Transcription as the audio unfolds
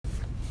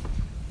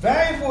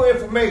Valuable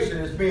information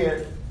is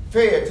being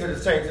fed to the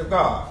saints of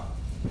God.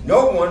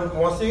 No one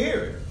wants to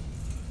hear it.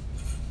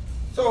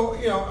 So,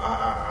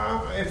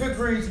 if it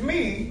grieves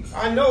me,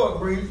 I know it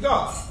grieves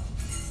God.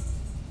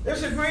 It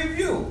should grieve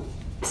you.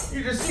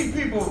 You just see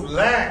people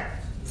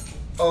lack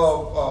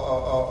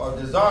of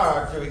a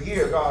desire to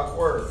hear God's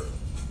word.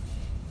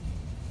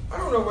 I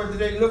don't know whether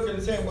they looking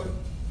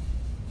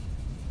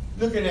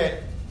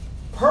at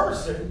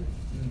person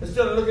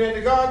instead of looking at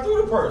the God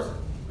through the person.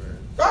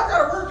 God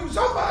got to work through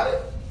somebody.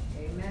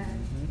 Amen.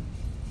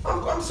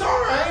 I'm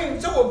sorry, I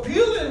ain't so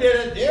appealing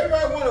that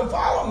everybody want to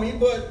follow me,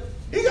 but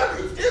he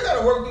still got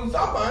to work through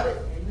somebody.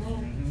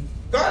 Amen.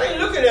 God ain't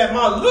looking at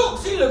my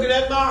looks, he looking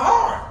at my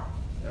heart.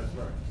 That's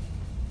right.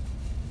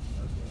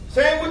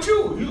 Same with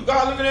you.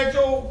 God looking at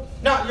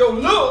not your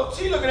looks,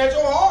 he looking at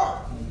your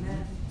heart.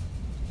 Amen.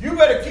 You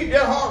better keep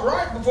that heart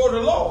right before the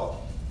Lord.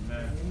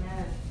 Amen.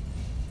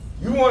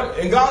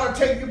 And God will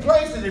take you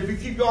places if you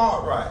keep your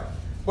heart right.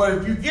 But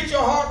if you get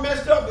your heart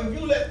messed up,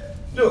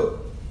 look,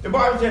 the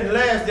Bible said in the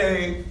last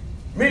day,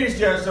 many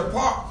shall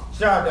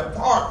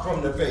depart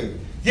from the faith,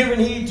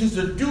 giving heed to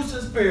seducing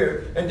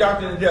spirit and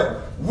doctrine of the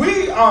devil.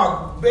 We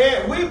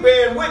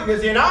bear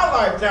witness in our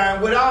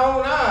lifetime with our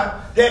own eyes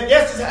that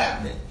this is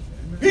happening.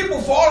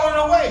 People falling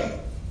away.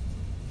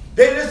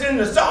 They listen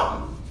to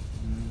something.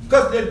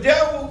 Because the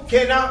devil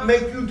cannot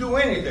make you do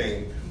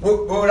anything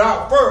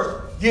without first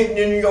getting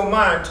into your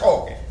mind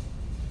talking.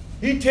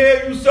 He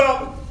tell you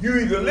something, you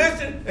either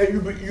listen and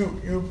you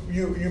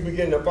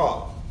begin to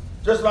follow.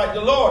 Just like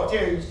the Lord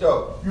tell you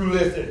stuff, you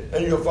listen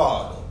and you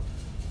follow.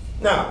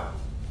 Now,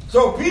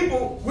 so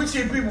we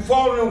see people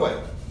falling away.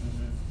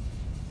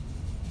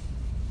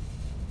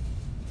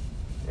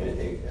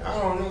 And I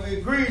don't know,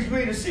 it grieves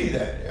me to see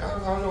that. I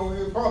don't know,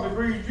 it probably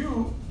grieves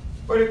you,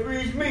 but it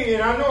grieves me,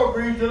 and I know it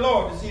grieves the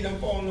Lord to see them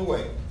falling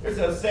away. It's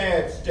a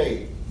sad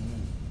state.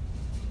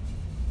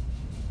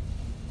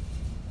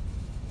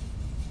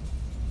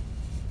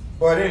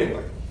 But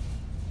anyway,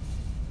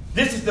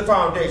 this is the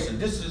foundation.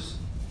 This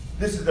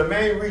is the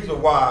main reason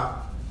why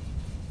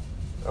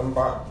I'm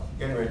about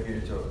getting ready to get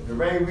into it. The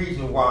main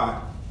reason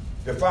why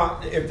if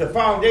the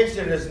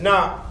foundation is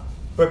not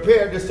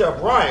prepared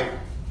itself right,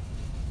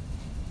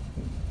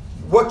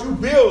 what you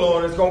build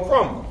on is going to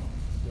crumble.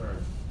 Right.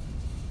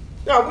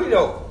 Now we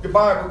know the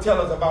Bible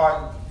tells us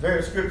about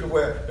various scripture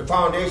where the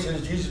foundation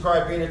is Jesus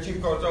Christ being the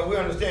chief cornerstone. We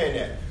understand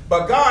that.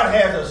 But God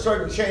has a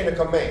certain chain of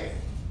command.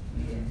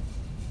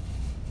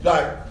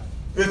 Like,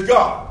 it's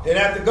God. Then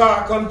after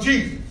God comes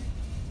Jesus.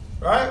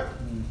 Right?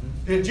 Mm-hmm.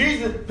 Then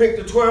Jesus picked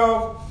the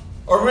 12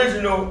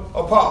 original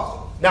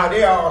apostles. Now,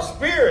 they are a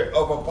spirit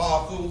of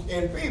apostles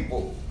and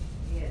people.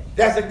 Yeah.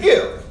 That's a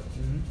gift.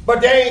 Mm-hmm.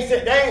 But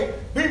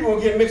people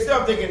will get mixed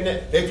up thinking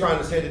that they're trying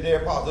to say that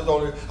they're apostles.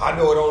 I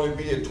know it only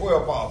be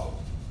 12 apostles.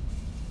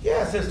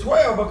 Yes, it's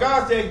 12, but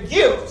God said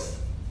gifts.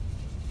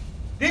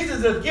 This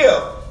is a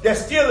gift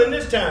that's still in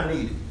this time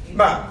needed.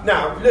 Mm-hmm.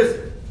 Now,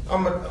 listen,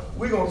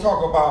 we're going to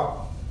talk about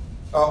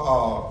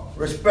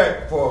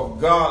respect for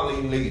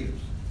godly leaders.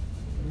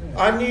 Amen.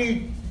 I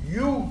need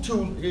you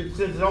since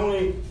it's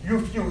only you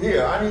few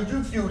here, I need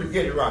you few to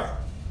get it right.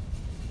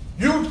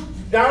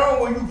 Not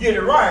only will you get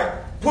it right,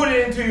 put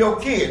it into your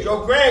kids,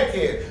 your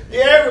grandkids,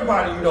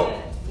 everybody you know.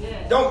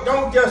 Yeah.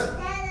 Don't just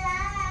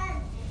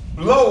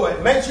blow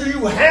it. Make sure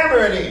you hammer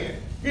it in.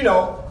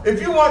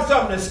 If you want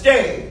something to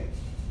stay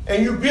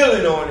and you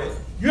building on it,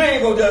 you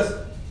ain't gonna just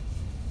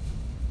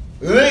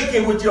link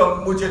it with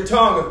your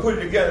tongue and put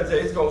it together and say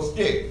it's going to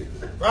stick.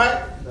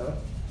 Right? No.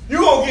 You're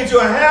going to get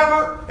your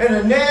hammer and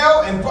a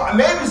nail and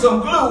maybe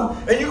some glue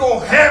and you're going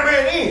to hammer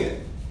it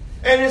in.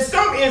 And in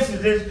some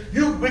instances,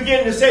 you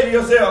begin to say to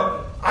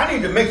yourself, I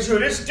need to make sure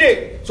this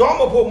sticks. So I'm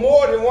going to put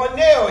more than one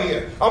nail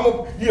here.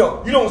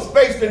 You don't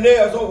space the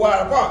nails so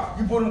wide apart.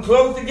 You put them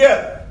close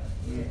together.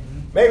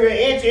 Mm-hmm. Maybe an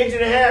inch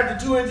and a half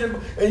to 2 inches,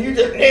 and you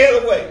just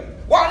nail away.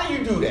 Why do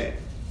you do that?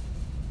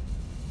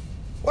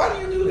 Why do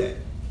you do that?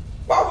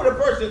 Why would a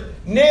person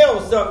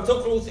nail something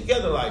so close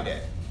together like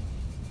that?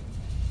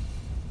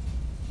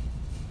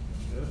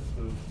 Just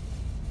to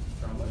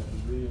kind of like to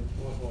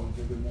reinforce or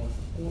give it more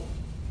support.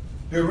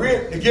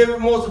 To give it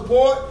more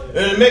support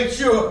and to make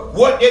sure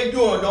what they're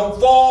doing don't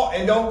fall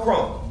and don't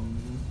crumble.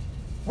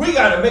 Mm-hmm. We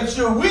got to make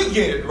sure we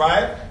get it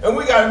right, and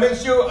we got to make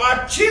sure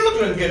our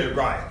children get it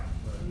right.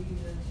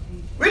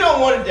 We don't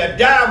want it to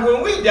die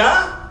when we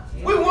die.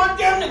 We want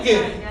them to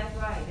get it. That's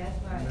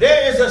right.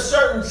 There is a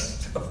certain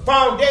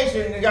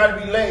foundation that got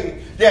to be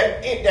laid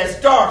that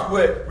starts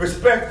with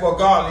respect for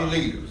godly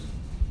leaders.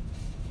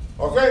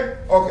 Okay.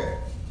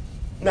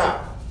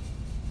 Now,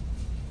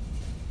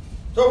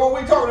 so what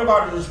we're talking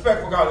about is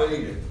respect for godly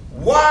leaders.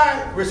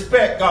 Why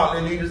respect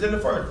godly leaders in the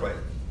first place?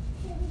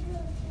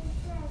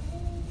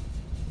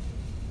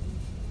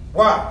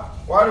 Why?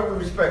 Why do we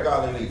respect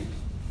godly leaders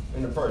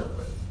in the first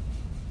place?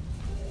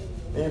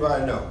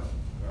 Anybody know?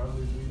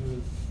 Godly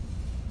leaders.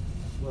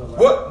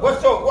 What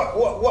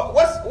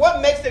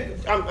makes it?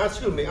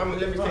 Excuse me. Let me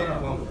say this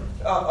one.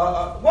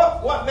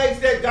 What makes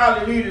that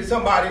godly leader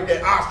somebody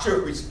that I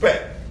should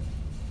respect?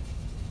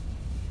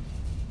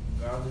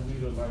 Godly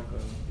leader, like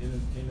in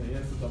the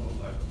instance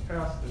of like a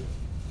pastor,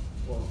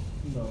 or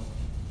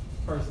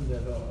person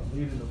that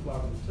leading the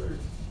flock of the church,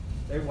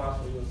 they watch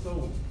for your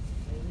soul.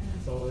 Amen.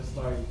 So it's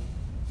like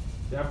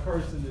that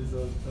person is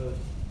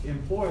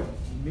important,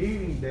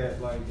 meaning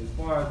that like as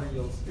far as in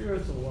your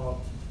spiritual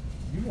walk,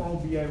 you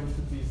won't be able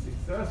to be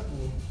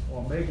successful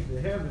or make it to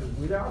heaven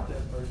without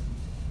that person.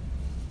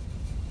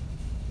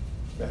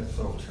 That's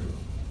so true.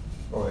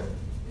 Go ahead.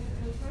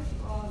 And first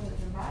of all,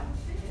 the Bible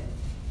says,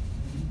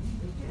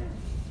 it can.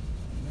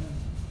 Amen.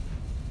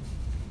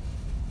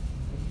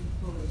 And you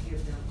fully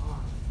give them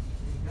honor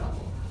and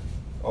double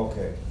honor.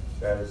 Okay,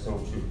 that is so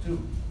true too.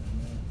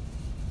 Amen.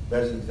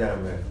 Let's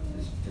examine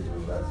this particular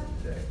lesson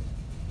today.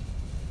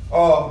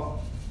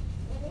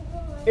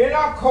 In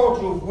our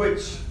culture,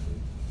 which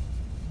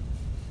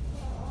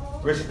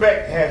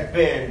respect has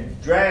been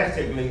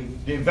drastically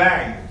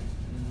devalued,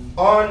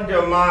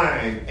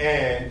 undermined,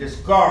 and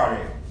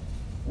discarded,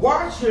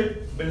 why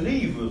should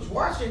believers,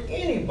 why should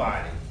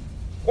anybody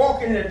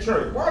walk in the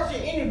church, why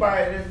should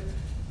anybody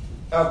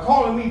that's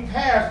calling me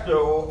pastor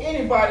or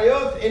anybody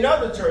else in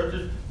other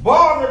churches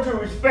bother to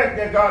respect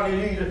their godly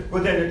leader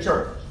within the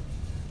church?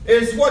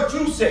 It's what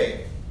you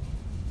said.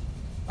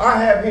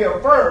 I have here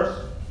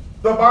first,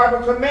 the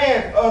Bible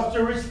commands us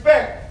to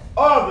respect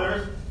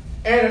others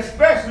and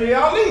especially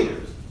our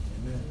leaders.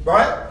 Amen.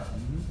 Right?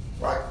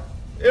 Right?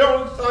 It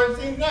don't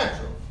seem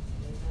natural.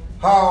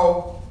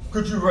 How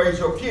could you raise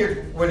your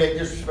kids when they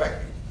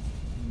disrespect you?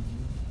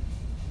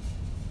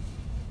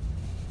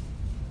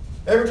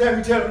 Every time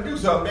you tell them to do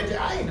something, they say,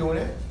 I ain't doing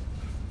that.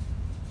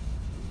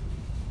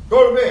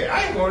 Go to bed.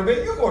 I ain't going to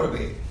bed. You go to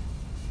bed.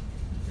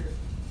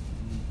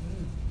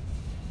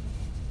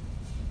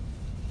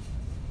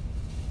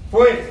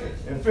 For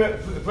instance, in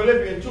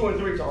Philippians 2 and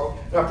 3 talk,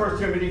 now 1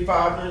 Timothy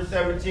 5 verse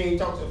 17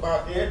 talks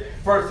about this.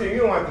 First Timothy,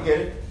 you don't have to get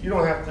it. You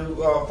don't have to.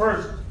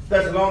 1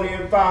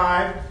 Thessalonians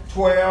 5,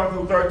 12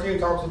 through 13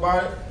 talks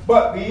about it.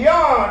 But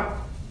beyond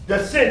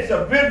the sense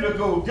of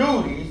biblical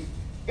duties,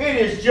 it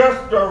is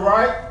just the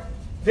right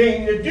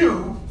thing to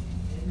do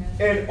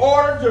in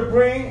order to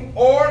bring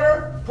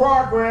order,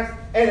 progress,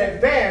 and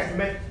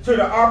advancement to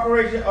the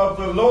operation of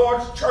the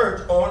Lord's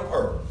church on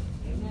earth.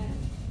 Amen.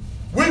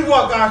 We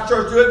want God's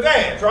church to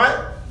advance,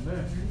 right?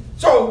 Amen.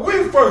 So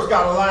we first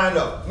got to line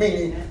up.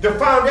 Meaning the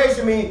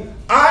foundation means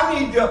I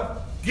need to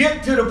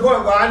get to the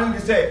point where I need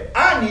to say,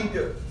 I need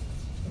to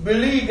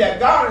believe that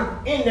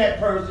God is in that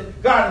person,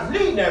 God is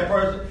leading that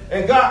person,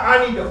 and God,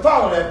 I need to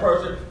follow that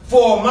person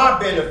for my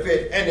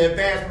benefit and the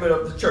advancement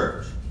of the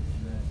church.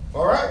 Amen.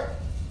 All right?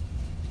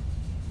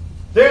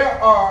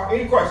 There are,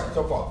 any questions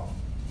so far?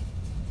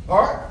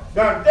 All right?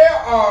 Now, there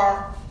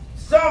are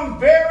some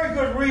very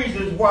good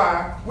reasons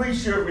why we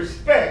should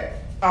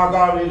respect our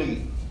godly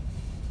leaders.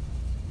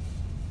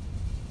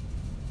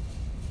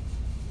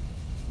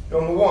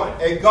 Number one,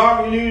 a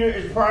godly leader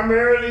is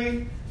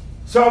primarily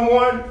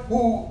someone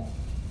who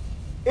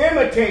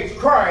imitates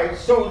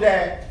Christ so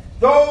that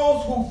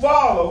those who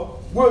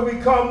follow will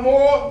become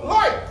more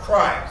like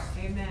Christ.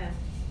 Amen.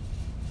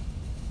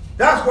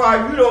 That's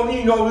why you don't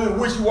need no little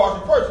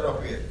wishy-washy person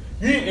up here.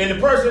 And the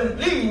person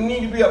leading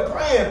need to be a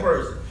praying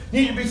person.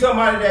 Need to be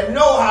somebody that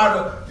know how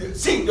to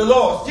seek the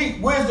Lord,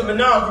 seek wisdom and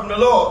knowledge from the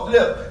Lord.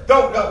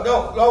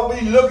 Don't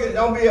be looking.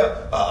 Don't be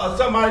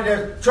somebody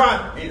that's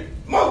trying.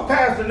 Most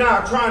pastors now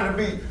are trying to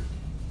be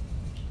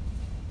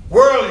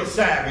worldly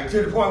savvy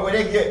to the point where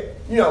they get,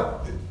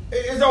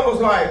 it's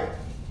almost like,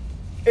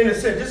 in a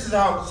sense, this is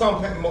how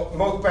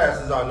most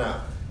pastors are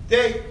now.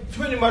 They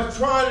pretty much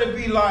trying to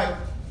be like,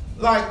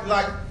 I'm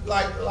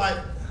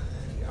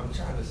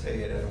trying to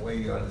say it in a way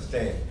you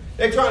understand.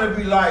 They're trying to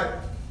be like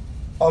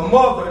a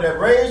mother that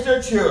raised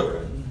her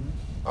children.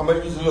 I'm going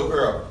to use a little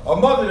girl. A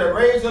mother that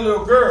raised a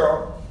little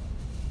girl,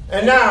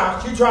 and now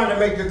she's trying to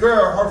make the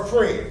girl her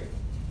friend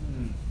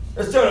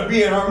instead of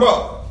being her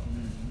mother.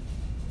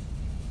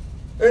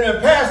 And the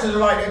pastors are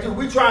like that too.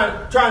 We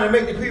trying to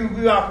make the people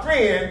be our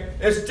friend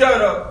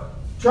instead of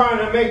trying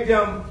to make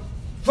them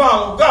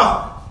follow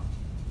God.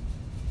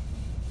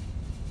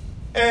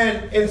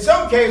 And in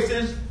some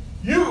cases,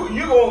 you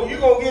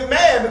gonna get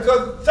mad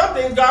because some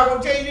things God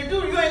gonna tell you to do,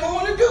 you ain't gonna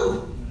want to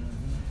do.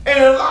 And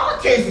in a lot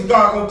of cases,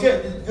 God gonna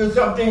tell you do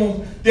some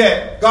things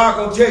that God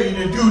gonna tell you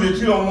to do that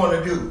you don't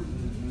want to do.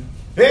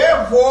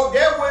 Therefore,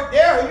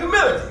 there's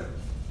humility.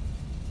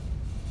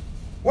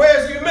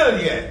 Where's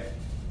humility at?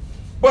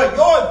 But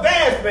your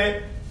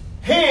advancement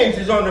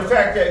hinges on the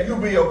fact that you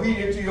be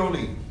obedient to your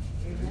leader.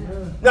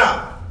 Amen.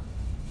 Now,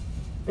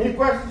 any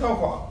questions so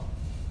far?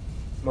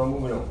 I'm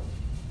moving on.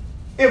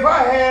 If I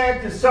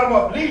had to sum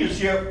up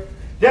leadership,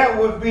 that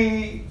would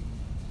be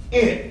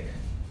it,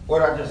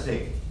 what I just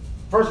said.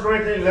 1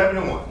 Corinthians 11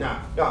 and 1.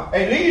 Now,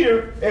 a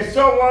leader is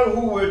someone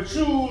who will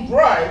choose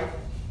right,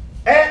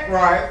 act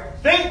right,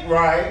 think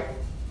right,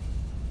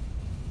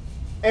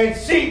 and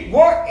seek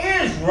what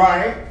is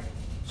right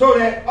so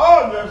that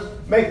others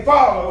may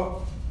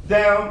follow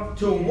them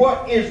to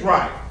what is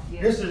right.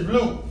 Yes. This is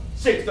Luke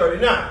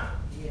 6:39.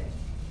 Yes.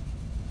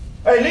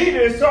 A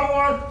leader is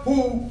someone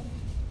who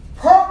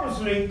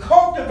purposely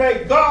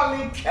cultivate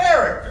godly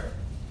character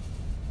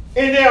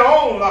in their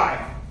own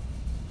life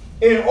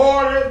in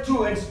order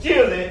to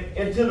instill it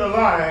into the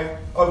life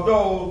of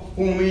those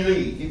whom we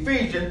lead.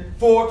 Ephesians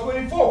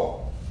 4:24.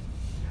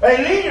 A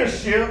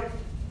leadership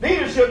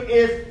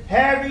is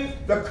having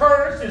the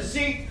courage to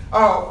seek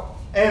out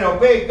and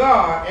obey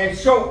God and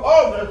show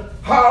others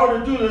how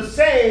to do the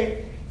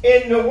same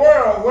in the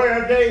world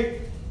where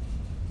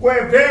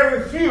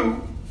very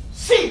few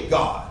seek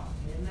God.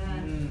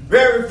 Amen.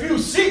 Very few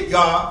seek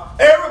God.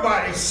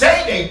 Everybody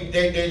say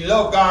they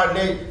love God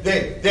and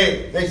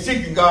they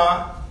seeking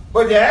God,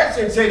 but the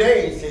actions say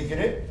they ain't seeking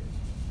it.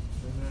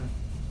 Amen.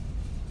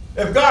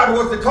 If God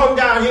was to come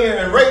down here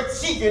and rate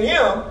seeking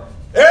Him,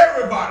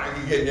 everybody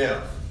can get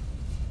there,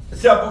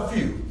 except a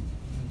few.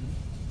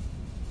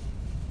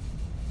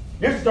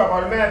 This is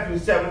talking about Matthew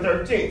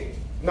 7:13.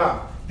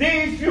 Now,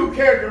 these few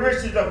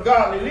characteristics of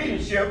godly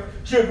leadership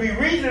should be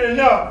reason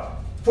enough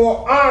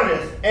for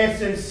honest and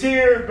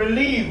sincere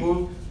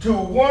believers to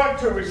want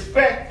to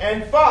respect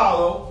and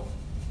follow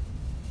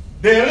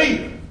their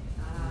leader.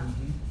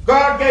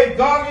 God gave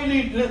godly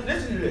leadership.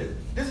 Listen to this.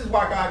 This is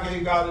why God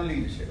gave godly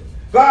leadership.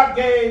 God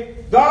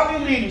gave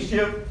godly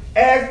leadership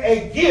as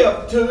a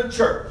gift to the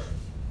church.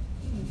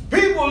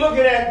 People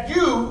looking at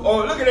you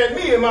or looking at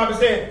me and might be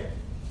saying,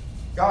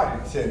 God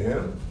didn't send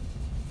him.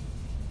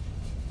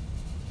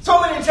 So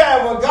many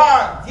times when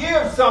God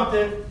gives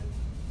something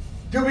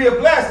to be a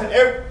blessing,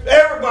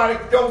 everybody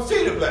don't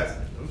see the blessing.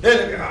 They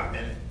looking at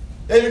man.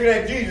 They looking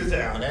at Jesus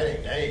and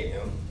saying, that ain't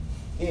him.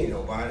 He ain't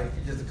nobody.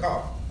 He's just a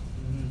car.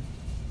 Mm-hmm.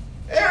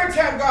 Every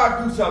time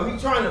God do something,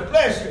 He's trying to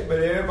bless you, but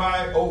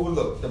everybody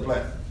overlook the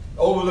blessing.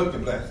 Overlook the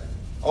blessing.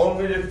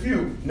 Only the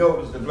few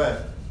notice the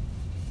blessing.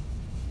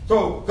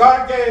 So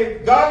God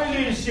gave godly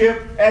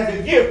leadership as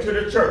a gift to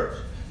the church.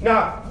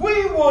 Now,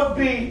 we would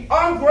be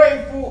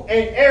ungrateful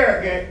and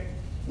arrogant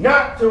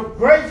not to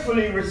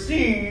gracefully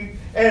receive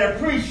and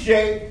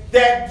appreciate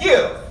that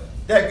gift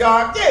that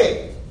God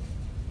gave.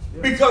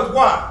 Because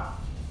why?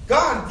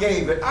 God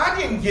gave it. I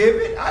didn't give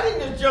it. I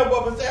didn't just jump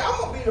up and say, I'm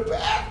going to be the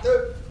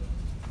pastor.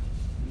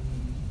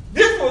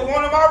 This was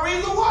one of my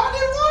reasons why I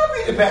didn't want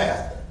to be the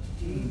pastor.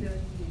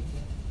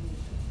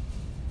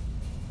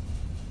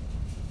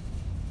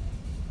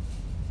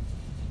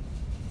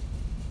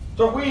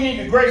 So we need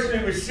to graciously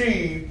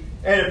receive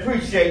and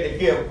appreciate the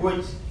gift,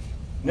 which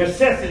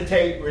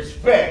necessitate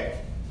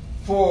respect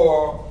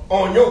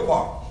on your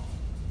part.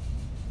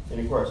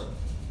 Any questions?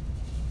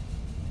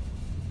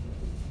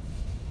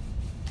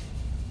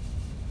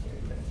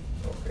 Amen.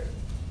 Okay.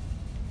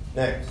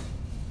 Next.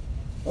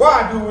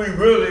 What do we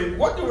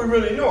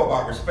really know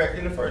about respect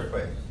in the first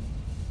place?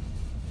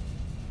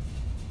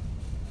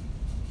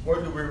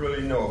 What do we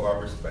really know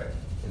about respect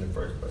in the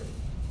first place?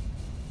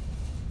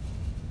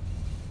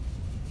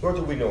 What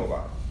do we know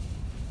about it?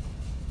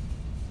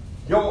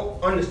 Your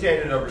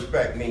understanding of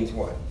respect means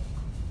what?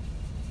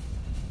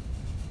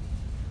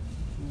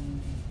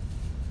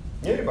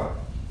 Anybody?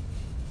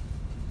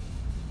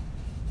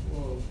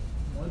 Well,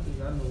 one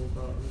thing I know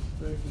about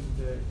respect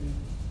is that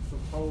it's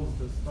supposed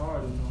to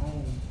start in the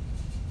home.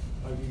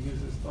 Like it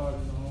gets it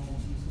started in the home.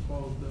 You're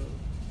supposed to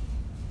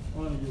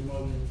honor your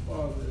mother and your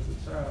father as a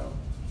child.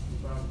 The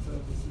Bible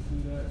tells us to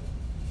do that.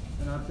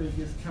 And I think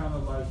it's kind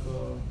of like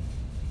a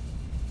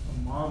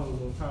model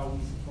of how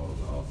we're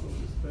supposed to also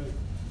respect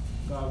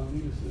God's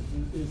leadership.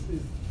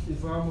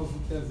 It's almost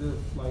as if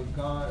like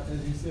God,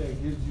 as you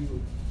said, gives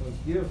you a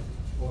gift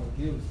or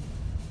gives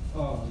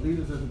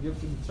leaders as a gift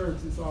to the church.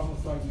 It's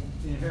almost like you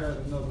inherit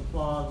another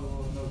father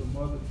or another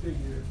mother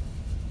figure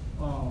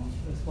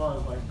as far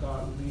as like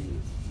godly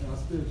leaders and our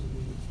spiritual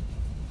leaders.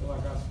 So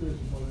like our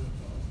spiritual mother and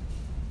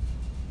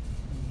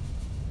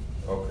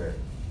father. Okay.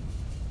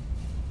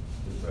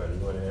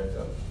 You want to add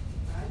something?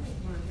 I just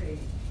want to say,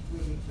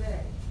 with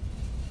respect,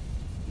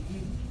 if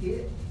you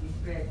get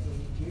respect when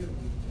you give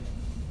respect.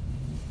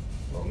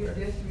 If you're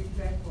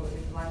disrespectful,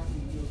 it's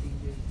likely you'll be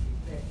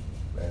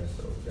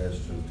disrespectful. That's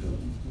true too.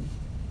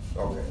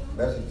 Okay,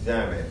 let's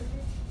examine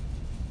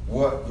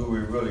what do we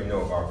really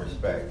know about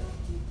respect.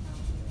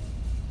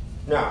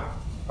 Now,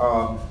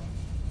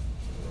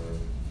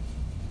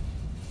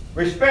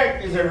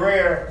 respect is a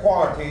rare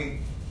quality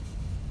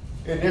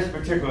in this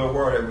particular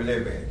world that we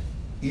live in.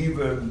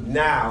 Even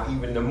now,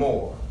 even the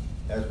more,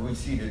 as we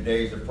see the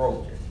days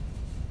approaching.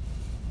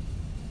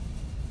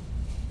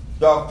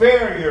 The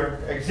failure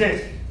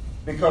exists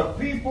because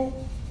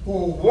people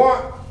who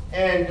want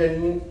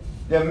and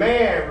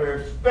demand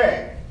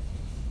respect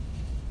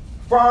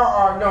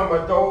far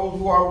outnumber those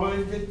who are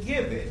willing to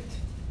give it.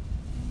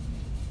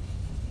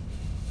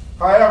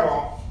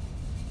 However,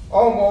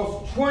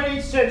 almost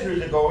 20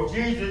 centuries ago,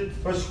 Jesus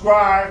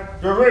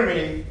prescribed the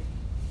remedy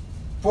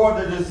for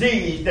the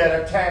disease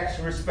that attacks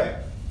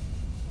respect.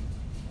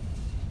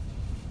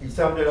 He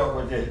summed it up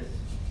with this: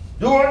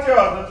 do unto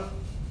others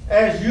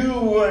as you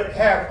would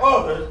have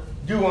others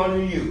do unto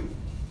you.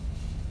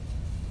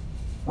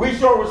 We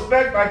show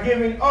respect by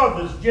giving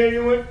others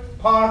genuine,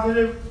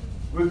 positive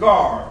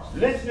regards,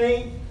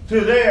 listening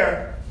to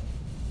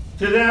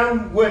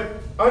them with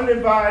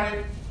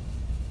undivided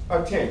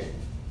attention,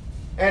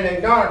 and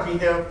acknowledging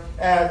them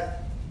as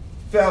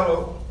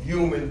fellow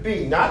human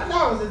being. Not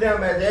acknowledging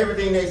them as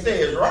everything they say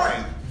is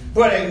right,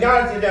 but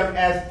acknowledging them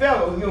as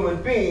fellow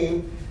human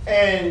beings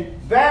and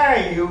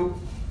value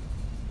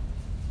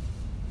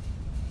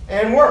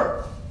and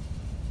worth.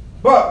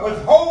 But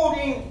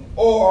withholding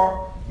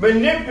or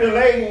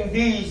manipulating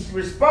these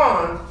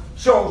response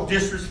shows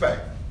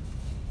disrespect.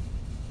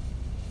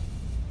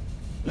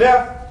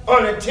 Left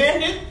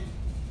unattended,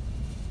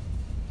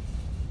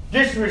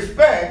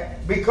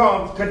 disrespect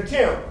becomes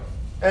contempt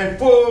and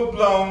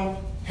full-blown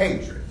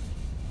hatred.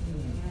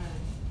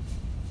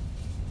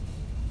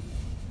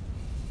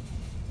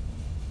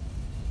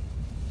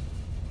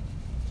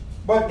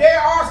 But there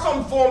are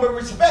some form of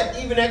respect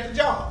even at the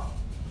job.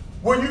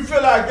 When you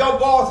feel like your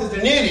boss is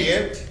an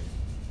idiot,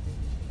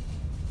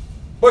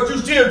 but you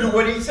still do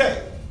what he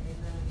says.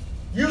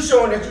 You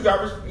showing that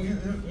you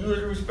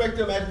respect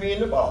him as being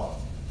the boss.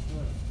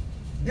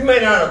 You may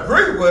not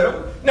agree with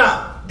him.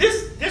 Now,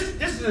 this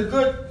is a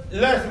good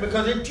lesson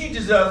because it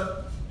teaches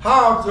us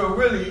how to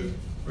really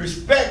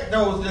respect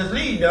those that's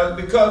leading us,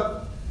 because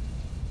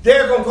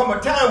there's going to come a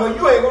time when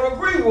you ain't going to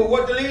agree with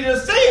what the leader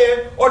is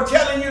saying or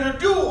telling you to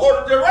do,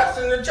 or the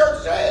direction the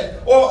church said,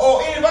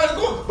 or anybody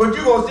going. But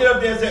you're going to sit up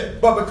there and say,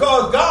 but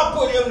because God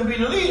put him to be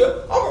the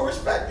leader, I'm going to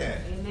respect that.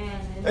 Amen.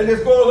 And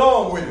just go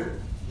along with it.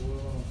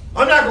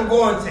 I'm not going to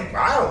go and say,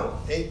 I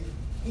don't think.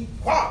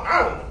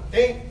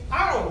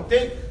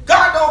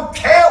 God don't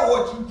care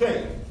what you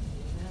think.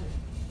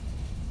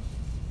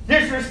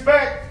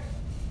 Disrespect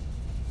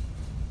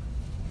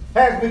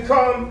has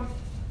become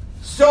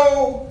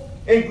so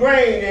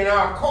ingrained in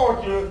our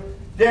culture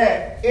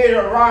that it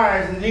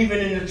arises even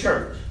in the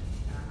church.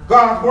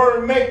 God's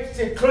word makes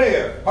it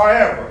clear,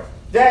 however,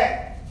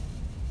 that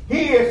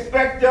he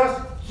expects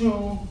us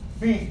to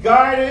be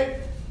guided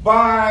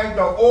by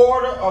the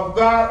order of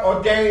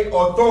God-ordained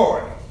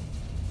authority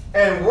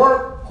and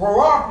work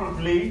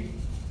cooperatively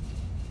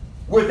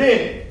within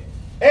it.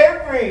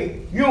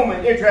 Every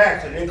human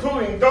interaction,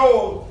 including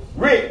those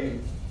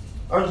written,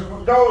 those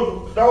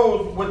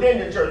within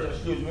the church,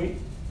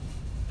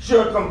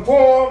 should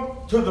conform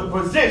to the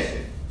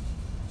position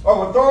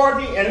of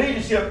authority and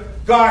leadership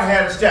God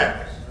has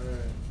established.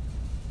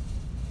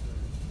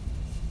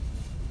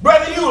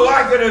 Whether you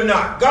like it or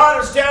not,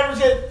 God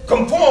established it,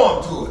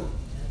 conform to it.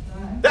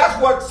 That's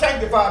what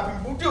sanctified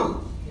people do.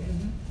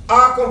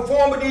 Our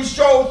conformity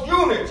shows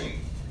unity.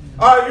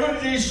 Our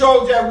unity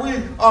shows that we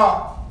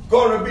are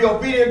going to be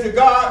obedient to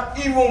God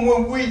even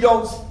when we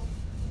don't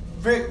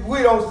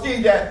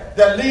see that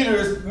the leader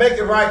is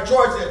making right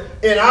choices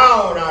in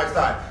our own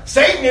eyesight.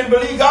 Satan didn't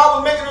believe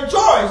God was making a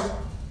choice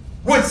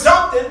with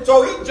something,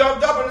 so he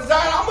jumped up and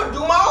decided, I'm going to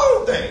do my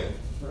own thing.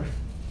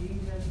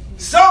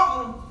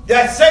 Something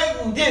that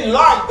Satan didn't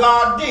like,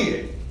 God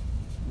did.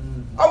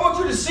 I want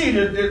you to see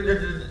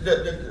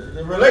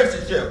the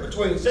relationship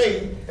between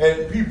Satan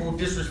and people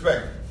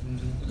disrespecting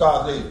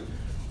God's leader.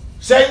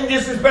 Satan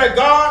disrespect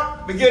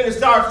God, begin to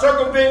start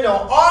circumventing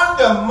or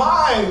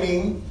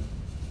undermining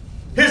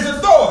his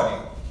authority.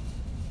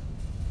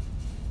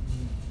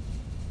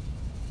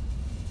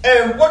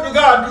 And what did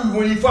God do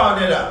when he found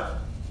that out?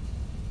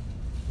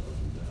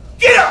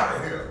 Get out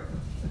of here.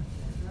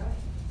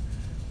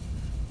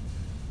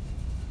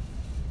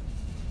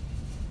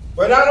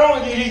 But not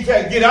only did he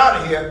say, get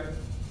out of here,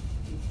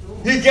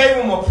 he gave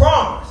him a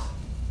promise.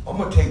 I'm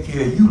going to take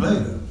care of you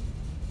later.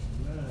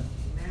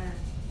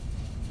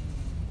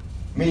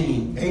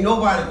 Meaning, ain't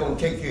nobody going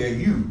to take care of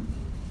you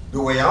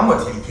the way I'm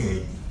going to take care of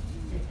you.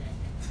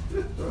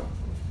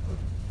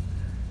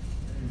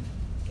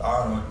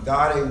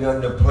 God ain't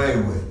nothing to play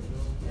with.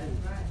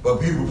 But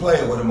people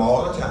playing with him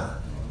all the time.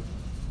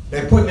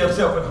 They putting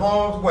themselves in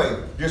harm's way,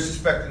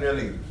 disrespecting their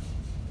leaders.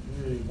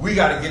 We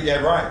got to get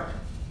that right.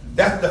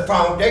 That's the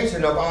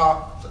foundation of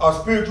our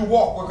spiritual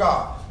walk with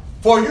God.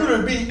 For you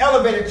to be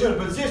elevated to the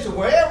position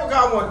wherever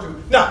God wants you.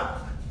 Now,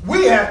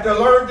 we have to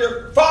learn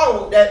to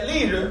follow that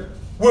leader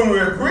when we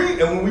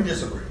agree and when we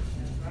disagree.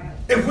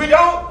 If we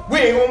don't, we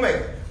ain't going to make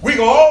it. We're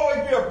going to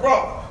always be a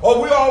problem. Or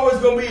we're always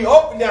going to be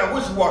up and down,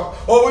 wishy-washy.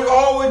 Or we're going to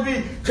always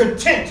be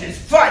contentious,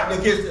 fighting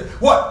against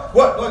what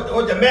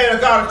the man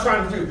of God is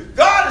trying to do.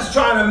 God is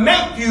trying to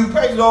make you,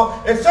 praise the Lord,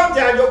 and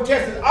sometimes your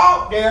test is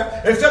out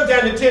there, and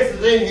sometimes the test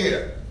is in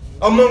here,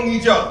 among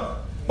each other.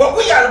 But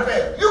we got to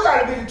pass. You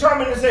got to be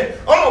determined to say,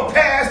 I'm going to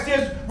pass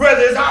this,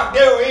 whether it's out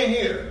there or in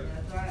here.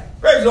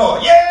 Praise the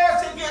Lord.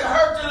 Yes, it gets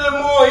hurt a little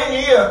more in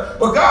here,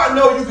 but God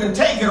knows you can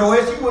take it, or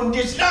else he wouldn't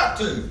dish it out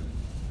to you.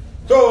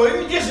 So if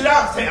you dish it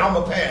out, say, I'm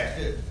going to pass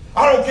this.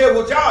 I don't care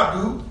what y'all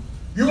do.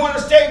 You want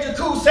to stage the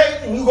coup,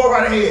 Satan? You go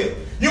right ahead.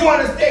 You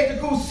want to stage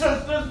the coup,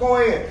 sisters? Go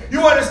ahead. You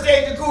want to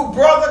stage the coup,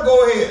 brother?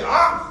 Go ahead.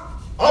 I'm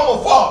going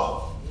to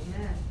follow.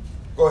 Amen.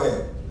 Go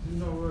ahead. You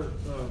know what,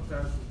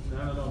 Pastor,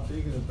 now that I'm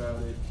thinking about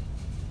it,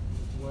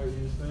 what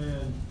you're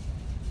saying,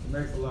 it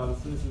makes a lot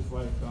of sense. It's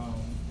like,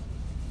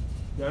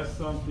 that's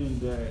something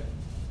that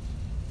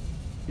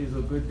is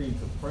a good thing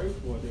to pray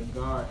for, that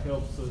God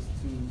helps us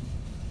to,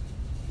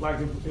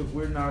 like if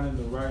we're not in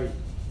the right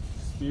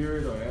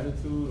spirit or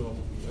attitude, or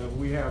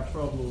we have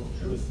trouble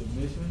with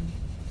submission,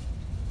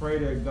 pray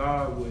that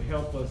God would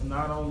help us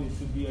not only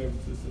to be able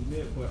to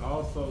submit, but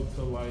also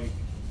to like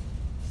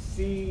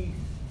see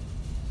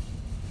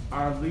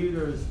our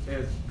leaders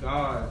as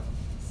God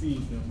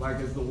sees them, like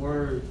as the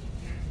Word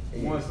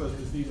wants us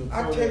to see them.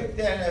 I So take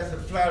that as a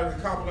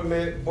flattery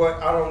compliment,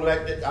 but I don't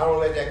let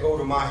that go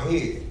to my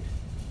head.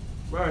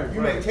 right,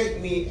 You right. may take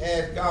me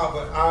as God,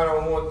 but I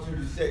don't want you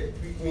to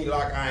treat me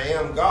like I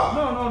am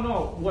God.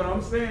 No. What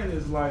I'm saying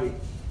is like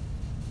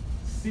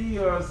see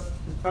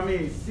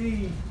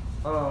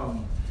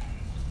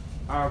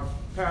our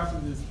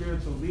pastors and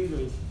spiritual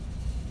leaders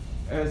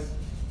as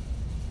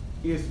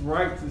it's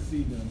right to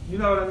see them. You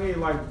know what I mean?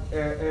 Like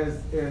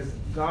as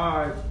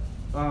God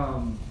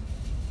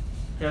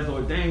has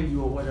ordained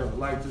you or whatever.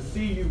 Like to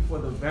see you for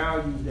the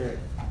value that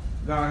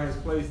God has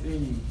placed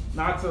in you.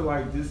 Not to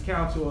like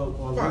discount you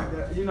or Right. like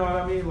that. You know what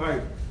I mean?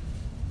 Like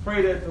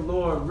pray that the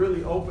Lord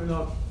really open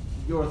up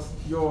your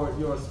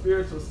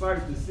spiritual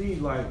sight to see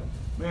like,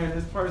 man,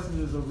 this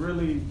person is a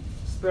really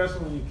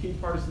special and key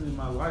person in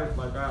my life.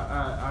 Like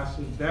I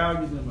should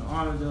value them and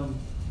honor them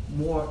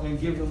more and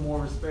give them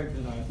more respect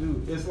than I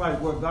do. It's like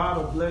where God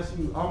will bless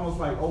you, almost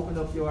like open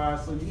up your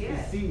eyes so you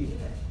can see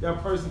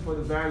that person for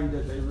the value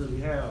that they really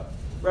have.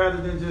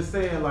 Rather than just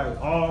saying like,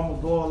 oh, I'm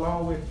gonna go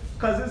along with,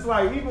 because it's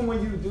like even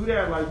when you do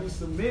that, like you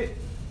submit,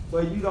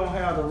 but you don't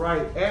have the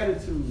right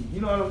attitude.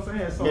 You know what I'm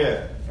saying? So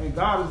and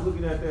God is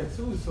looking at that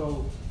too.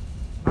 So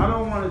I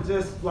don't want to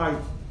just like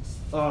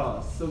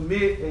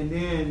submit and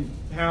then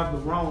have the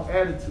wrong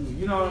attitude.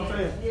 You know what I'm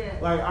saying? Yeah.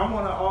 Like I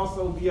want to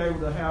also be able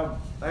to have,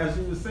 as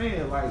you were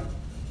saying, like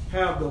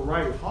have the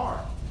right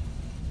heart.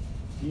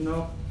 You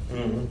know?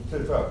 Mm-hmm. I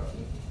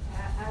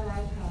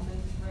like how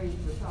Mr. Fraser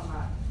was talking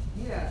about,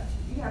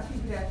 you have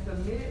people that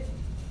submit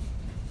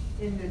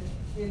in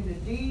the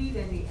deed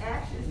and the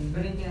action,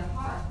 but in their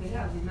heart, they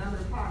have, remember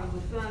the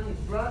prodigal son, his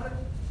brother?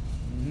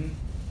 Mm-hmm.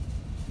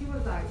 He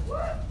was like,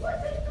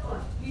 what's he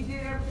doing? He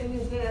did everything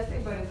his dad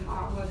said, but his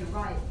heart wasn't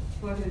right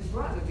for his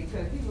brother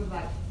because he was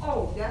like,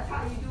 oh, that's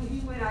how you do. He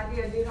went out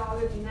there and did all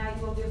this, and now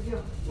you gonna give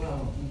him,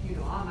 well,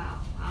 I'm out.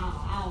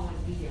 I don't want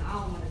to be here. I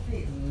don't want to see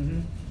him.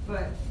 Mm-hmm.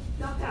 But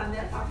sometimes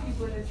that's how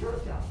people in the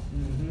church are.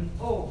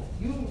 Mm-hmm. Oh,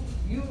 you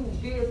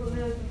did for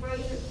Minister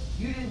Fraser,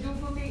 you didn't do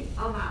for me,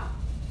 I'm out.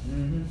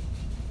 Mm-hmm.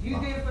 You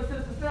did for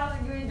Sister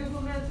Felton, you didn't do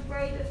for Minister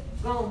Fraser,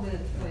 go on,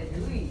 Minister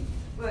Fraser, leave.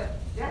 But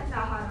that's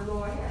not how the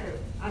Lord had it.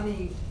 I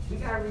mean, we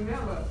got to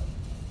remember,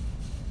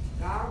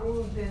 God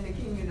rules in the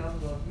kingdom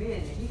of men,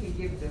 and he can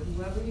give it to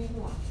whoever he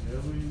wants.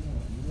 Whatever you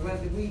want.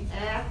 Whether we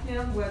ask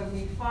him, whether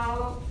we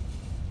follow,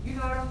 you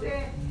know what I'm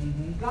saying?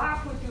 Mm-hmm.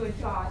 God put you in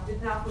charge.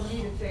 It's not for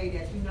me to say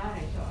that you're not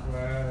in charge.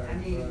 Right, I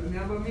mean, right.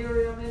 remember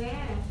Miriam and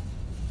Ann?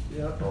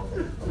 Yeah.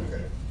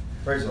 Okay.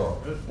 Praise the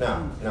Lord.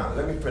 Now,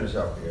 let me finish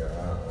up here.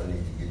 I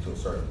need to get to a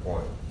certain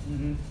point.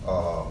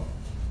 Mm-hmm.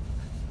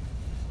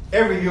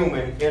 Every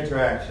human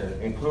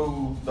interaction,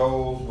 includes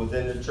those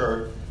within the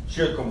church,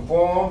 should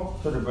conform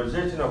to the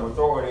position of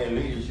authority and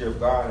leadership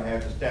God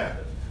has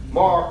established.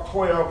 Mark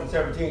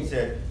 12:17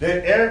 said,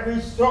 "Let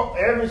every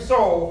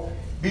soul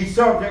be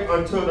subject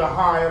unto the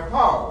higher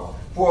power,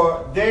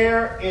 for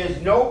there is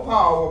no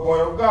power but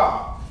of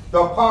God.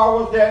 The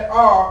powers that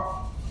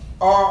are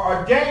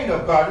ordained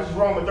of God." This is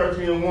Romans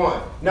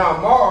 13:1. Now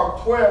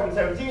Mark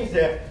 12:17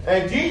 said,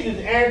 "And Jesus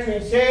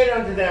answering said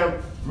unto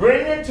them,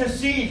 Render to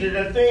Caesar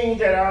the things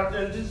that are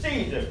unto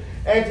Caesar,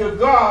 and to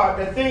God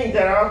the things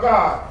that are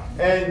God."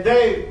 And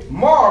they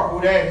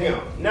marveled at him.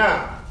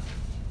 Now,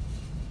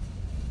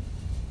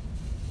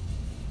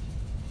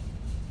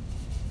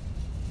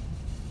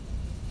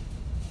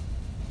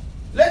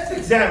 let's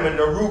examine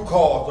the root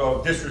cause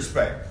of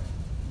disrespect.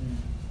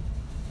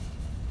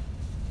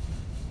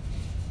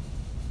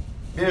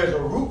 There's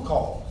a root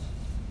cause.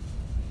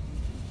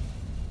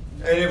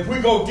 And if we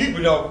go deep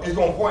enough, it's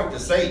going to point to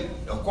Satan,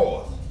 of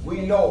course.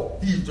 We know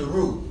he's the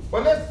root.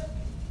 But let's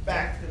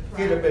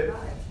get a bit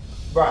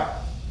right.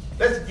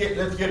 Let's get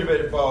a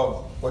bit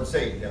above what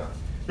Satan does.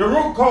 The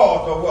root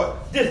cause of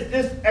what?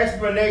 This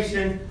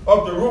explanation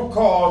of the root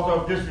cause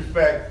of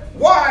disrespect.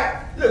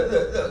 Why?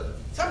 Look.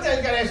 Sometimes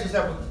you got to ask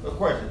yourself a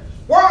question.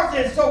 Why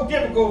is it so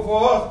difficult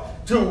for us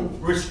to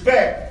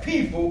respect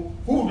people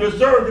who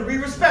deserve to be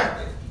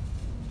respected?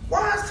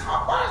 Why is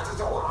it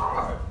so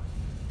hard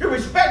to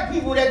respect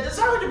people that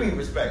deserve to be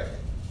respected?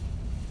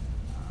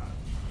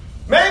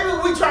 Maybe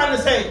we're trying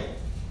to say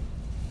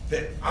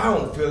that I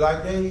don't feel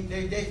like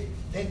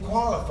they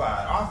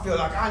qualified. I feel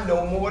like I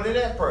know more than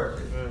that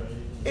person.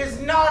 It's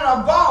not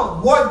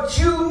about what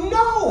you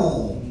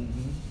know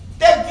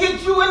that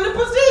gets you in the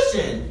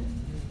position.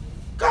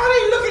 God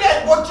ain't looking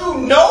at what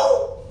you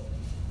know.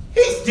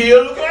 He's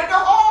still looking at the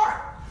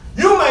heart.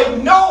 You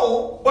may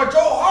know, but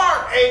your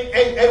heart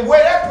ain't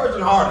where that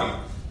person's heart is.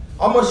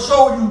 I'm going to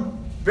show you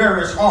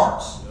various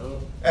hearts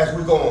as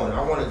we go on.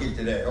 I want to get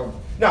to that. Okay.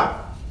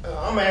 Now,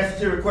 I'm going to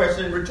ask you a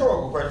question,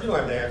 rhetorical question. You don't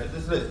have to answer.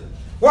 Just listen.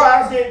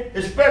 Why is it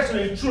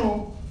especially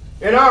true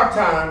in our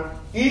time,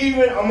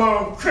 even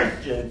among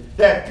Christians,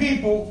 that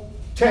people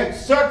take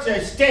such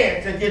a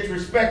stance against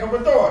respect of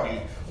authority?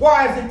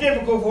 Why is it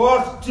difficult for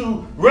us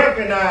to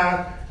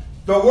recognize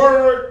the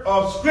word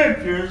of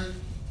scriptures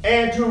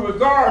and to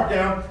regard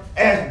them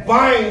as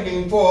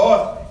binding for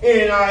us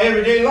in our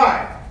everyday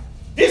life.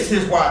 This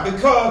is why,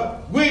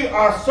 because we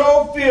are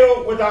so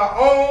filled with our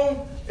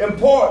own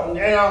importance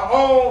and our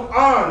own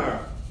honor.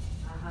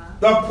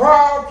 The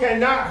proud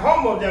cannot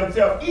humble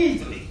themselves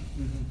easily.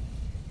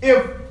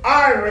 If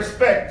I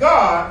respect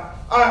God,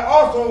 I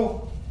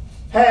also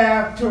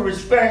have to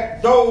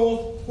respect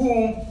those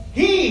whom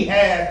He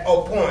has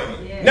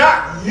appointed. Yes.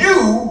 Not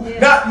you,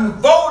 yes. Not you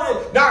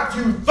voted, not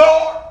you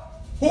thought,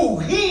 who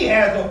He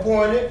has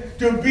appointed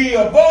to be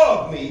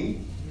above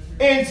me,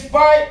 in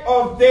spite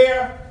of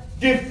their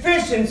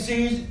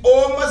deficiencies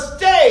or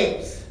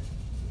mistakes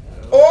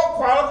or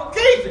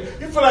qualifications.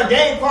 You feel like they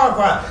ain't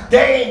qualified.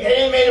 They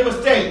ain't made a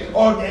mistake.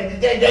 Or they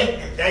didn't.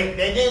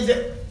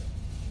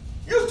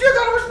 You still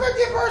got to respect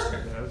that person.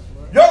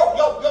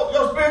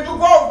 Your spiritual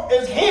growth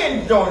is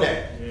hinged on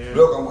that. Yeah.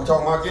 Look, we're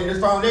talking about getting this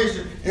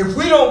foundation. If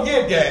we don't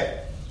get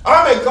that,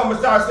 I may come and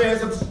start saying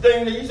some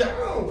things that you say, I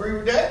don't agree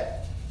with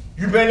that.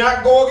 You better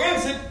not go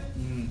against it.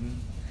 Mm-hmm.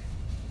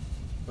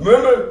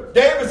 Remember,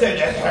 David said,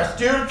 that's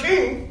still the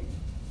king.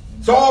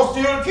 Saul's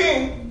still the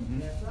king. Mm-hmm.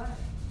 That's right.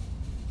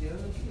 Still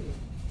the king.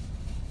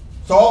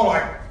 Saul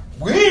like,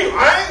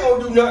 I ain't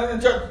going to do nothing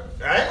until,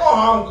 I ain't going to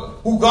harm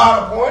who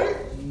God appointed.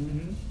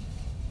 Mm-hmm.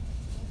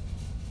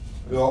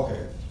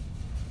 Okay.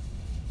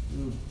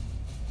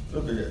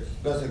 Look at this.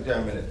 Let's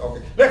examine it.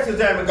 Okay. Let's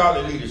examine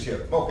godly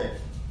leadership. Okay.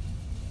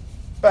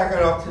 Backing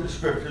up to the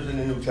scriptures in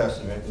the New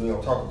Testament, we're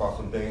going to talk about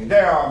some things.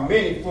 There are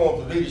many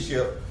forms of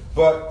leadership,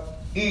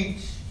 but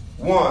each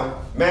one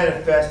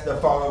manifests the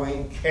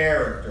following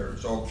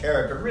characters or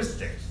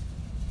characteristics.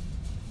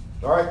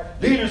 All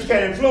right? Leaders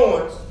can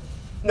influence.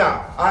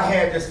 Now, I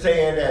had this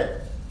saying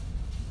that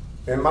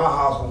in my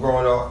house when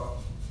growing up,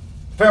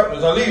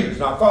 felons are leaders,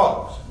 not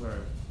followers. Right.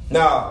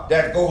 Now,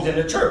 that goes in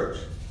the church.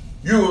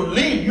 You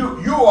lead.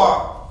 You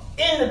are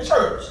in the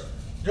church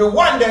to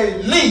one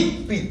day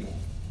lead people.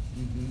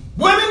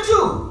 Mm-hmm. Women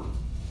too.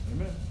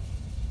 Amen.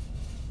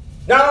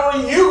 Not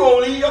only you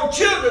gonna lead, your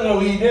children gonna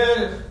lead.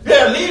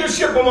 There's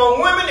leadership among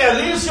women.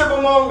 There's leadership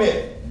among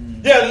men.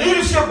 Mm-hmm. There's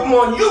leadership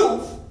among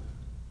youth,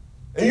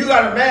 and you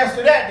got to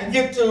master that to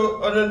get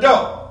to an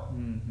adult.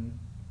 Mm-hmm.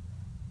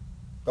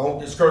 Don't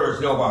discourage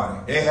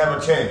nobody. They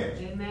have a chance.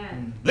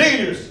 Amen.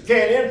 Leaders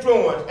can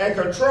influence and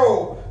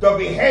control the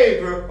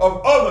behavior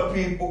of other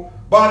people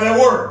by their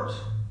words,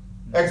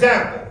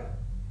 example,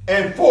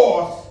 and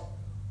force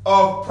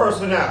of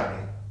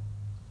personality.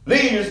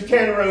 Leaders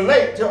can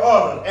relate to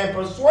others and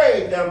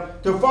persuade them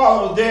to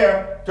follow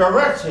their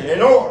direction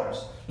and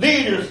orders.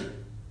 Leaders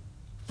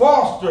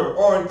foster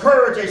or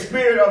encourage a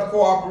spirit of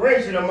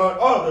cooperation among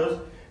others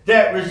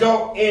that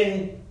result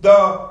in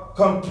the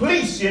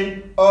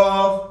completion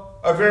of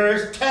a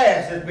various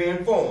task that's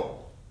being formed.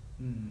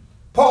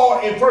 Paul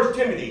in 1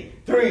 Timothy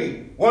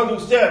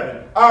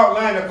 3:1-7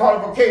 outlined the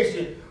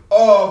qualification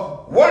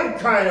of one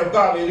kind of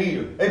godly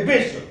leader, a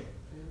bishop.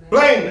 Amen.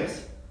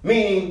 Blameless,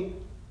 meaning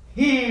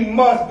he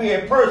must be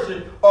a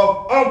person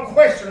of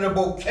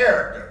unquestionable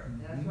character.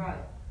 That's right.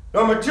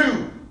 Number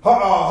 2,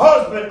 a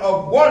husband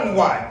of one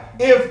wife.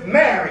 If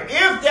married,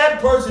 if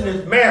that person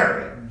is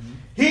married,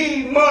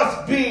 he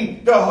must be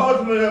the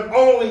husband of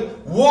only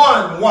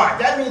one wife.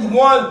 That means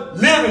one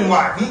living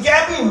wife. He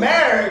can't be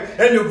married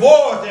and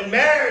divorced and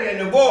married and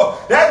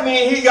divorced. That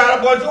means he got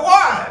a bunch of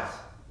wives.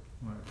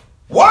 Right.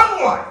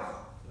 One wife.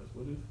 That's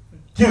what it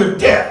is. To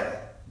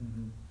death.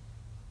 Mm-hmm.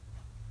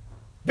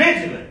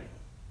 Vigilant.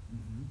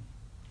 Mm-hmm.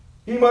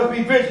 He must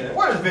be vigilant.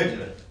 What is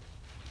vigilant?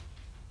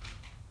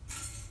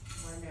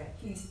 One that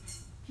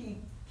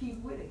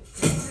keep with it.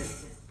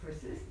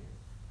 Persistent.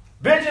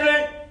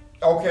 Vigilant.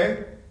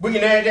 Okay. We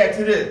can add that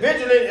to this.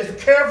 Vigilant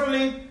is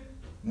carefully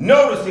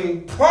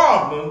noticing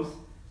problems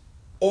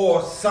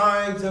or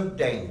signs of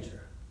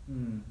danger.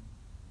 Mm.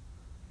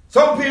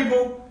 Some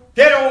people,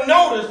 they don't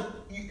notice.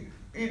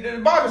 The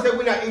Bible said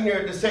we're not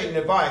ignorant to Satan's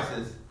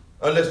devices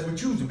unless we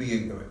choose to be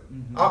ignorant.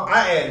 Mm-hmm.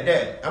 I added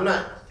that. I'm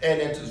not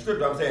adding that to the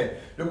scripture. I'm saying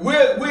that we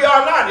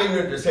are not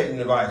ignorant to Satan's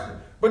devices.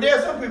 But there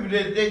are some people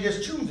that they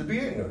just choose to be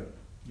ignorant.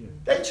 Yeah.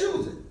 They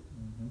choose it.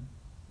 Mm-hmm.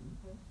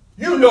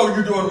 You know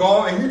you're doing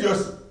wrong and you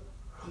just...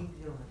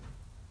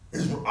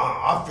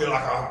 I feel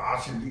like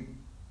I should be.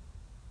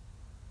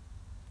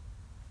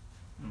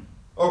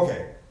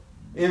 Okay.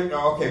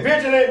 Okay.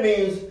 Vigilant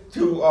means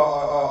to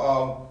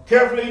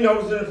carefully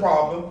noticing the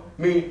problem.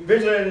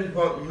 Vigilant is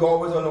you're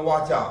always on the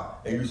watch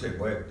out. And you say,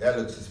 well, that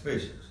looks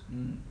suspicious.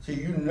 Mm-hmm. See,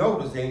 you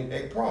noticing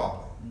a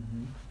problem.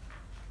 Mm-hmm.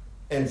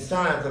 And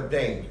signs of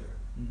danger.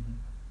 Mm-hmm.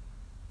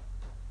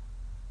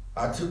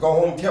 I go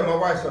home and tell my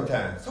wife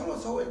sometimes,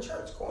 so-and-so in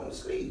church going to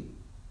sleep.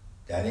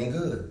 That ain't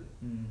good.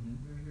 Mm-hmm.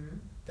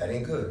 That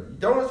ain't good. You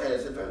don't understand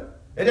this,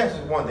 and that's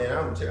just one thing. I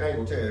ain't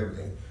gonna tell you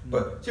everything.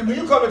 But see, when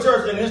you come to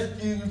church and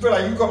you feel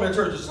like you come to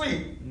church to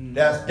sleep,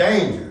 that's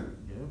danger.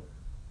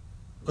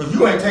 Because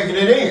you ain't taking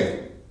it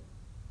in.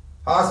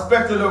 I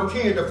expect a little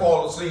kid to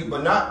fall asleep,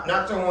 but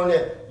not someone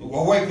that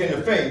awake in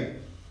the faith.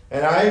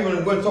 And I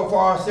even went so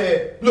far, I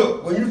said,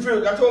 look, when you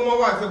feel, I told my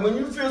wife, I said, when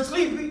you feel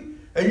sleepy,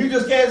 and you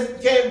just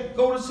can't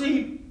go to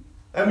sleep.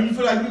 I mean, you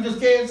feel like you just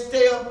can't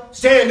stay up.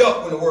 Stand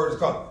up when the word is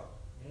coming.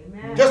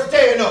 Amen. Just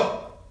stand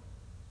up.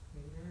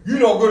 You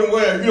know good and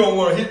well you don't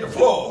want to hit the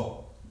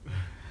floor.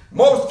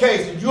 Most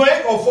cases, you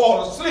ain't going to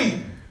fall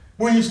asleep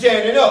when you're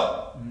standing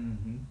up.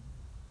 Mm-hmm.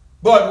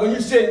 But when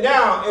you're sitting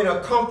down in a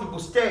comfortable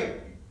state,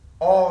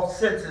 all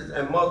senses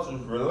and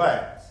muscles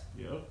relax.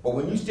 Yep. But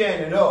when you're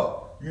standing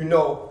up, you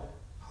know,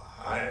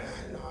 I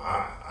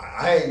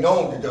ain't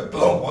known to just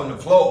bump on the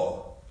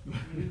floor.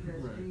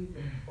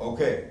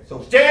 Okay,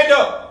 so stand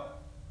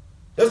up.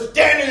 Just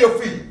stand on your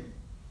feet.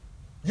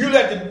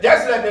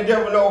 That's letting the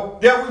devil know,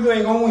 devil, you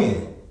ain't going to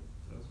win.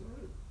 That's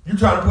right. You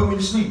trying to put me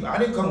to sleep. I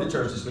didn't come to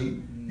church to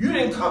sleep. You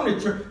didn't come to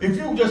church. If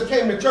you just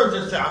came to church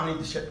and said, I need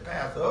to shut the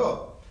pastor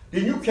up,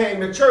 then you came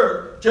to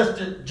church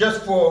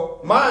just for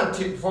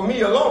for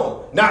me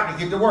alone, not to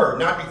get the word,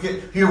 not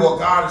to hear what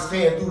God is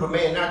saying through the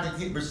man, not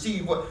to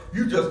receive what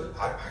you just.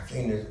 I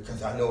came to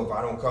because I know if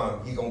I don't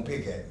come, he gonna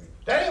pick at me.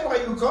 That ain't why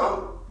you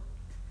come.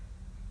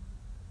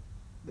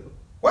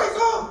 Wake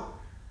up.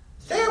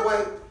 Stay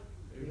awake.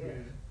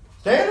 Amen.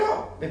 Stand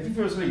up if you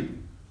feel sleepy.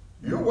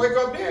 You'll wake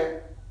up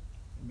then.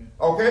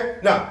 Okay?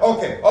 Now,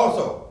 okay,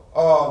 also,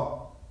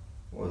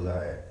 what was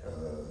I at?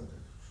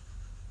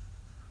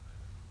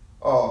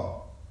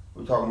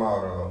 We're talking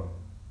about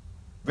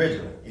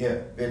vigilant.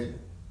 Yeah,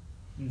 vigilant.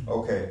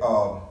 Okay,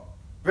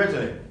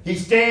 vigilant. He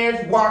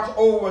stands watch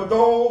over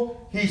those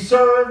he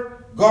serves,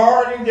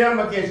 guarding them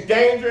against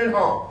danger and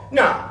harm.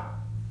 Now,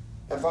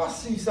 if I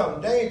see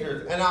something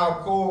dangerous and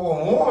I'll go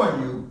and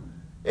warn you,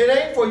 it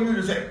ain't for you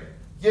to say,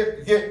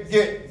 get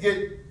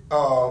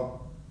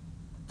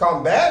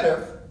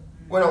combative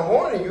when I'm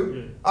warning you.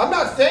 Yeah. I'm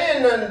not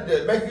saying nothing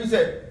to make you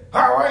say,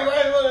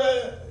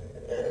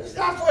 it's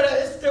not for that,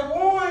 it's to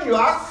warn you.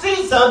 I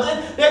see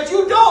something that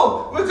you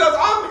don't because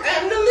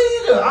I'm the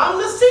leader, I'm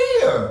the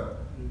seer.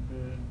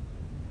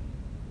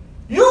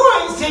 You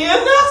ain't seeing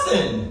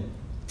nothing.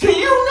 To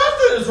you,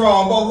 nothing is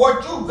wrong but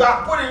what you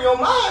got put in your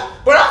mind.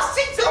 But I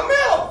see something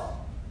else.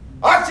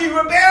 I see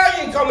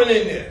rebellion coming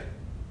in there.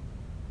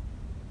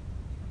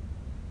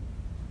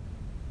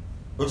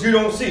 But you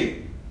don't see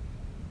it.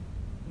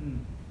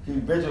 He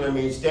vigilant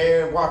means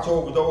stand, watch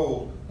over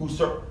those who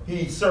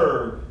he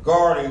served,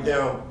 guarding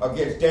them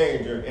against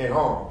danger and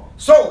harm.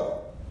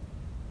 Sober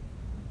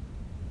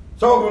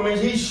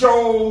means he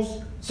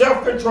shows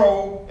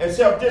self-control and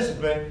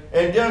self-discipline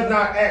and does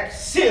not act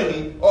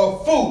silly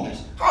or foolish.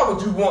 How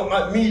would you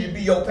want me to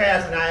be your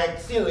pastor and I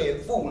act silly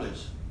and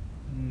foolish?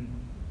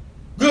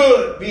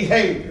 Good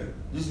behavior.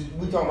 We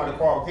talking about the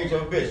qualification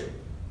of a bishop.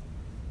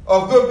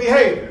 Of good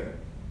behavior.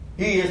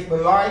 He is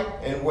polite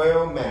and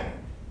well-mannered.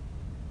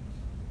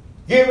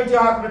 Given to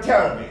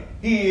hospitality.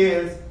 He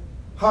is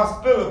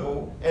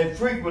hospitable and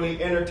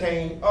frequently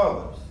entertains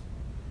others.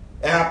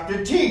 Apt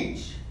to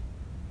teach.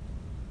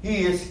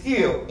 He is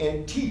skilled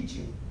in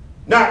teaching.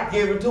 Not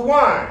given to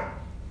wine.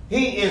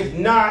 He is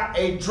not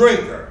a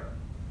drinker.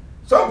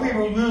 Some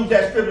people use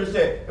that scripture and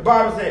say, the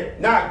Bible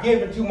said, not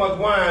giving too much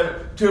wine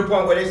to the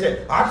point where they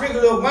say, I drink a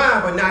little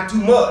wine, but not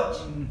too much.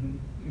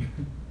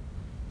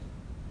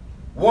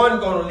 One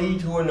going to lead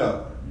to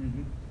another.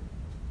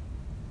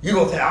 You're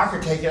going to say, I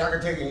can take it,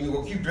 and you're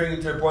going to keep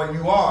drinking to the point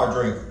you are a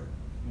drinker.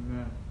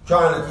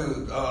 Trying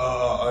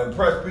to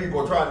impress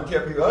people, trying to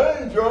tell people, I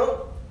ain't drunk.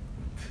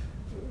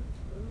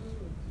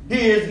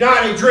 He is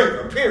not a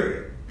drinker,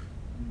 period.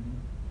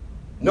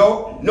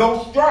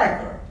 No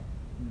striker.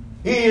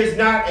 He is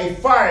not a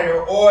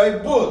fighter or a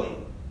bully.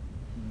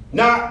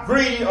 Not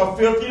greedy or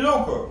filthy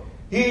lucre.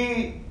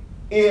 He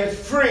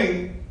is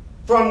free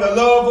from the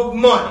love of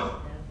money.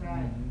 That's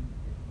right.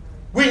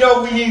 We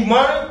know we need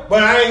money,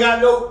 but I ain't got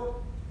no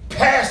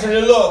passion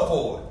and love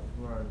for it.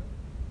 Right.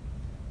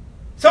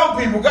 Some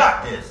people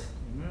got this.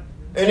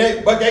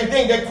 But they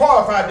think they're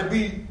qualified to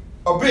be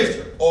a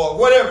bishop or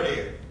whatever it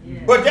is. Yeah.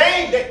 But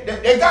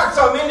they got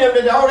something in them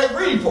that all they're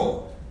greedy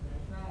for.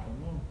 That's right.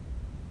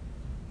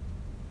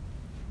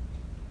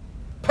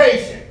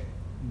 Patient.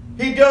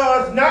 He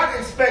does not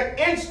expect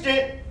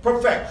instant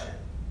perfection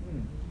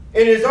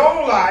in his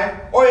own life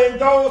or in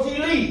those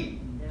he leads.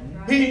 That's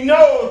right. He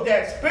knows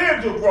that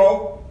spiritual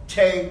growth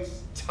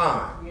takes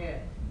time.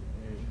 Yes.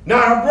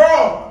 Not a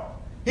brawler.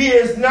 He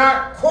is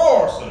not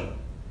quarrelsome,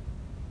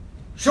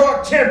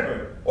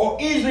 short-tempered, or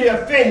easily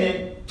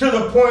offended to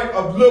the point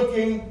of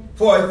looking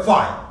for a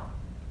fight.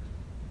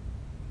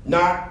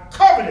 Not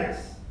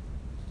covetous.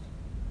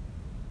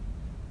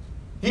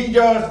 He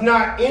does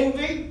not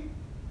envy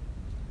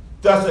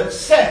the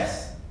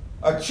success,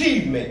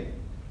 achievement,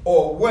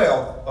 or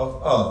wealth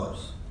of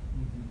others.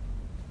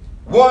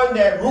 One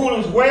that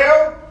rules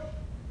well.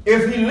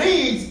 If he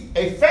leads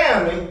a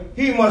family,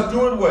 he must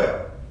do it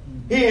well.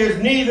 He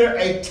is neither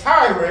a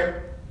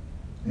tyrant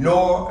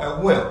nor a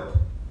wimp.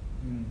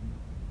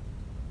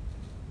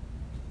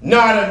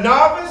 Not a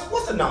novice.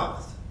 What's a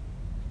novice?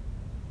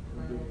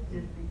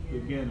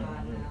 Beginner.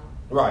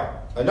 Right.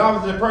 A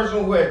novice is a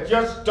person who has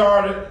just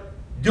started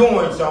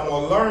doing something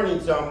or learning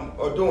something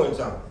or doing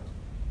something.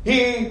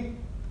 He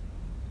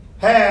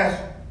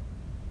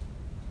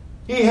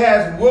He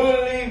has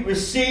willingly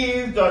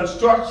received the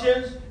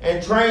instructions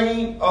and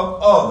training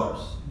of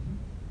others.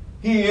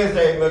 He is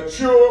a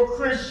mature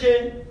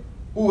Christian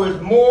who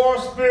is more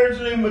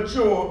spiritually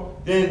mature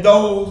than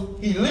those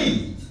he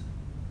leads.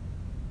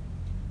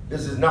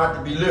 This is not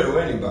to belittle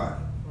anybody.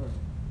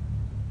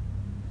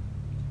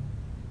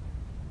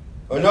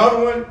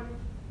 Another one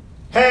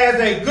has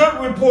a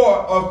good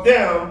report of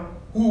them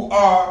who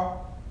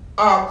are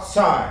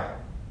outside.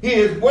 He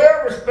is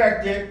well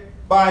respected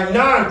by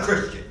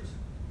non-Christians.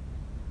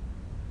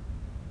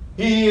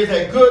 He is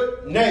a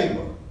good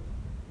neighbor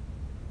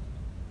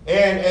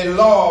and a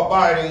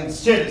law-abiding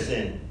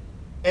citizen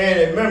and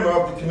a member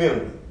of the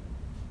community.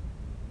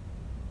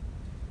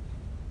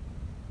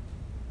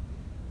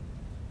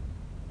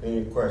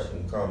 Any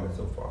questions, comments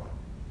so far?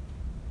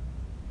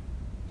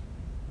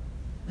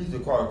 These are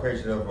the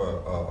qualifications of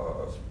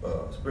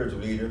a spiritual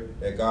leader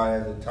that God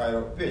has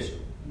entitled bishop.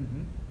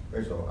 Mm-hmm.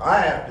 Praise the Lord.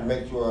 I have to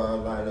make sure I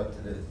line up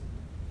to this.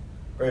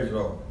 Praise the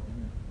Lord.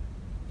 Mm-hmm.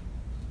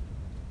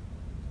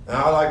 And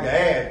I like to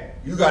add,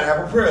 you got to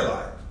have a prayer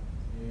life.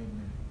 Mm-hmm.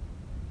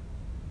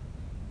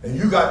 And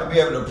you got to be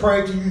able to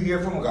pray till you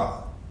hear from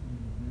God.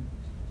 Mm-hmm.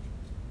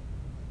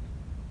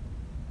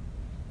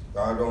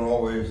 God don't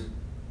always,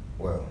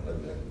 well,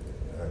 I'm not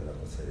going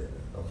to say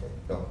that. Okay.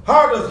 No.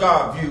 How does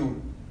God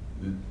view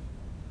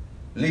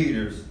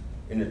leaders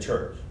in the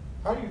church?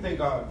 How do you think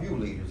God view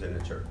leaders in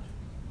the church?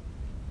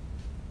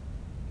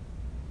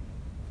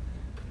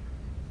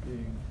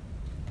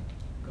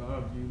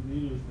 God view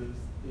leaders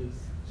as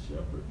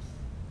shepherds,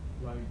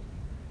 like,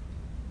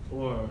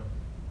 or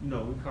we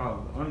call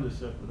it under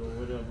shepherd or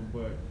whatever.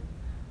 But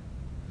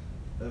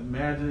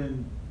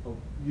imagine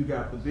you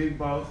got the big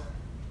boss.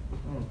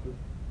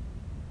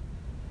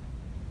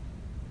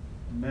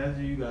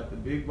 Imagine you got the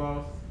big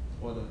boss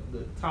or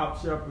the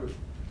top shepherd,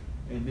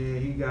 and then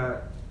he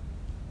got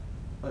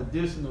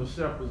additional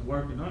shepherds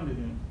working under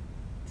him,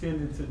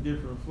 tending to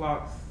different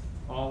flocks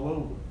all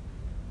over.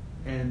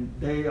 And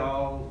they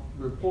all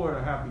report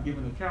or have to give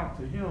an account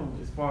to him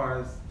as far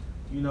as,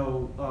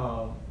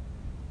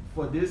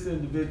 for this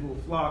individual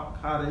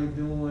flock, how they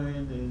doing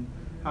and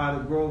how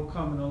the growth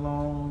coming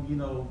along,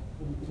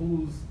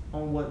 who's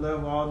on what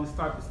level, all this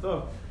type of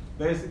stuff.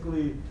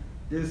 Basically,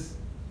 this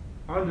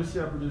under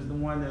shepherd is the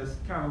one that's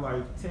kind of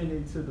like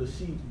tending to the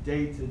sheep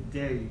day to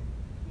day,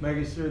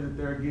 making sure that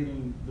they're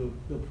getting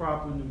the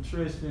proper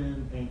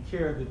nutrition and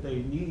care that they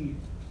need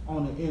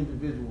on an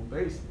individual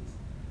basis.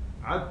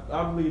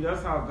 I believe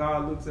that's how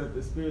God looks at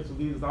the spiritual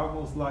leaders,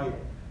 almost like,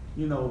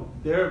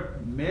 they're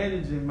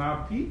managing my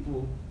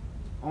people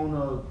on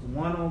a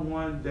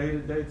one-on-one,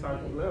 day-to-day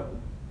type of level,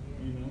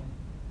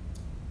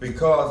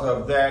 Because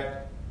of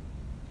that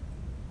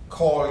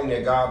calling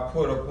that God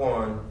put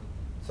upon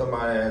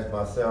somebody as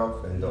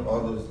myself and the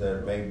others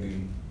that may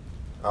be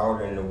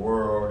out in the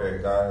world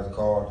that God has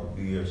called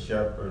to be a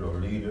shepherd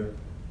or leader,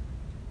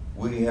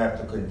 we have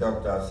to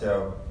conduct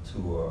ourselves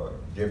to a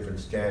different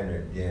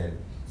standard than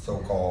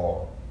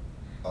so-called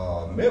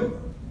member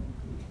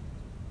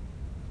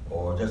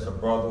or just a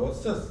brother or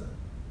sister.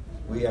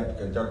 We have to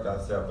conduct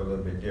ourselves a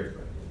little bit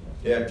different.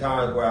 There are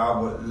times where I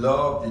would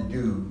love to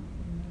do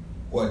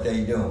what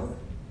they're doing.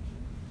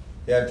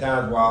 There are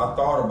times where I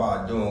thought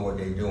about doing what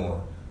they're doing,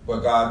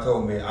 but God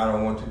told me, I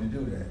don't want you to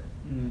do that.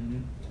 Mm-hmm.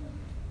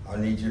 I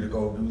need you to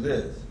go do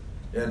this.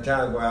 There are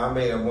times where I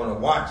may want to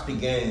watch the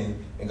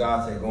game, and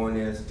God said, go in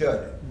there and study.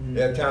 Mm-hmm.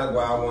 There are times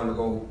where I want to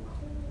go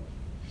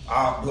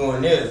out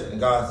doing this, and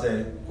God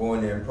said, go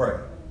in there and pray.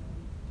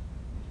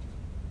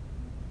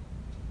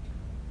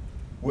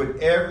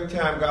 With every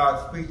time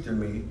God speaks to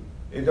me,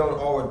 it don't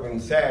always bring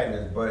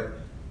sadness, but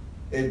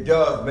it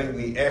does make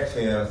me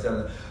exhale instead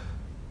of,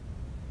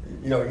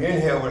 you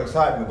inhale with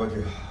excitement, but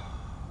you,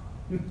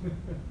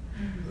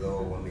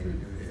 Lord want me to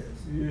do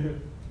this.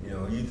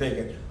 Yeah. You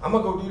thinking, I'm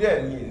going to go do that.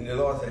 And the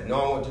Lord said,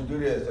 no, I want you to do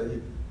this.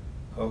 So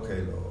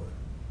okay, Lord.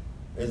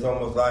 It's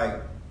almost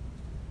like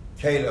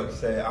Caleb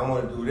said, I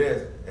want to do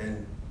this.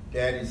 And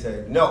Daddy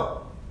said,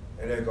 no.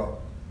 And they go,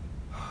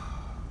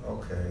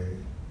 okay.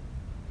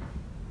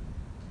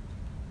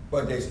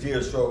 But they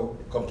still show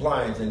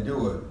compliance and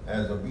do it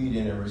as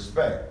obedient and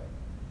respect.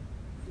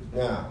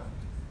 Now,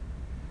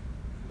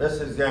 let's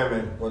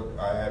examine what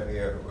I have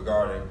here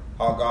regarding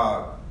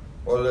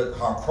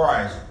how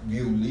Christ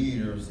viewed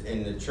leaders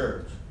in the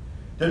church.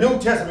 The New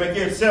Testament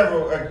gives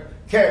several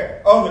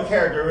other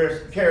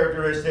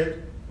characteristics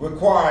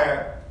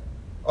required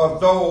of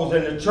those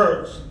in the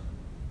church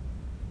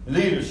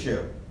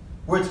leadership,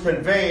 which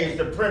conveys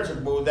the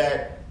principle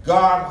that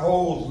God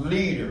holds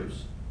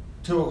leaders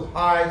to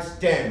high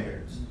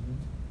standards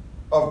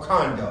of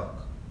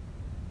conduct.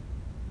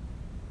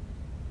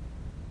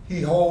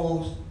 He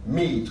holds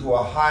me to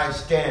a high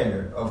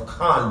standard of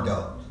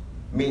conduct,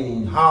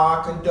 meaning how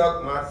I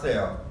conduct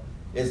myself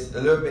is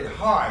a little bit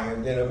higher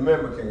than a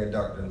member can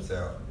conduct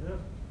himself. Yeah.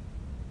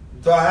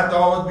 So I have to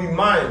always be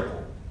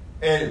mindful.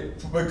 And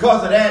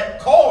because of that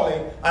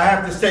calling, I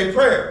have to stay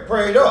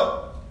prayed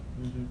up.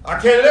 Mm-hmm. I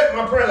can't let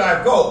my prayer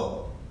life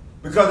go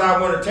because I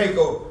want to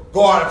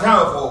go out of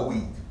town for a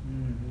week.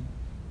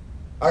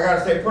 Mm-hmm. I got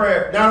to say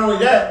prayer. Not only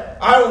that,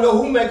 I don't know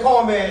who may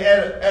call me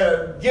at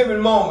a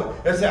given moment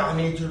and say, I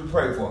need you to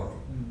pray for me.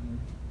 Mm-hmm.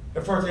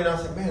 The first thing I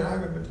said, man, I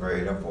haven't been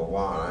prayed up for a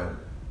while.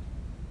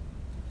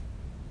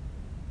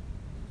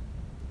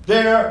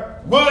 Their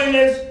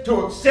willingness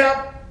to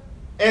accept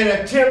and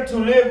attempt to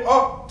live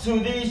up to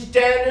these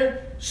standards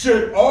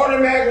should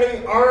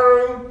automatically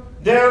earn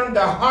them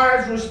the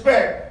highest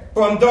respect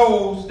from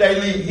those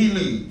he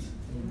leads.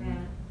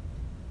 Amen.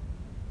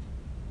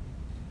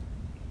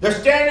 The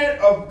standard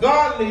of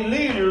godly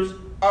leaders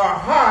are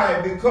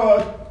high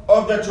because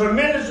of the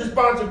tremendous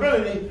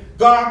responsibility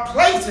God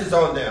places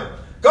on them.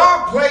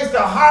 God placed a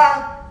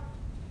high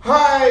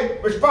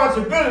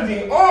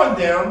responsibility on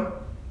them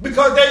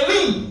because they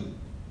lead.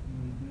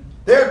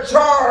 Their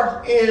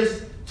charge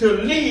is to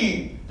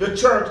lead the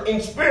church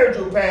in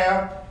spiritual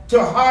path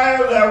to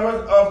higher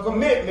levels of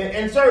commitment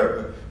and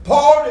service.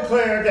 Paul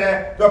declared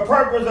that the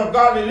purpose of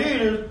godly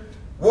leaders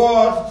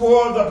was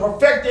for the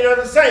perfecting of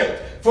the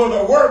saints, for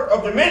the work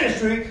of the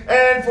ministry,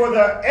 and for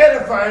the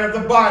edifying of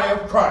the body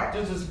of Christ.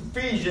 This is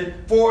Ephesians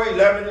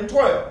 4:11 and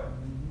 12.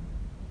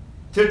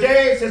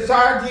 Today,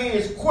 society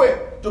is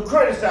quick to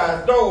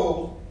criticize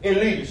those in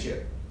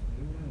leadership.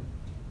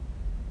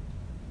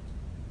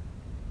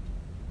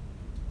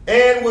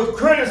 And with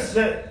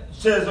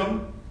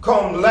criticism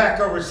comes lack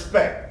of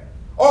respect.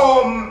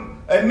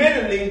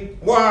 Admittedly,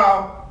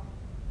 while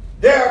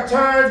there are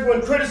times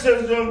when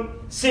criticism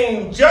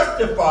seems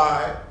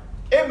justified,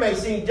 it may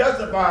seem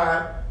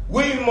justified,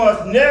 we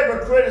must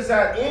never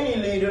criticize any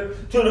leader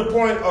to the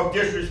point of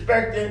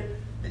disrespecting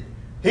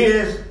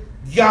his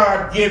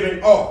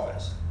God-given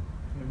office.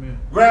 Amen.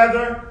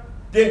 Rather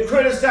than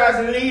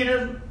criticizing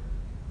leaders,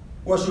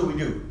 what should we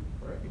do?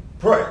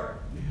 Pray.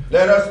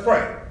 Let us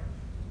pray.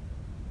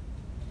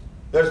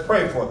 Let us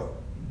pray for them.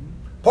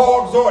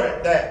 Paul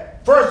exhorted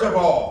that, first of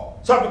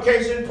all,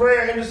 supplication,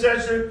 prayer,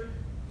 intercession,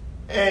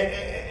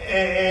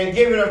 and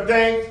giving of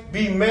thanks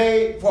be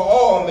made for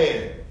all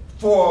men,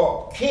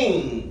 for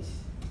kings,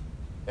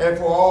 and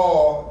for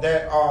all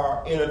that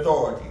are in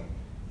authority,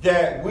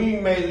 that we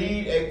may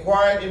lead a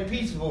quiet and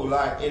peaceable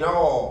life in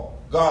all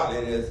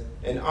godliness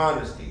and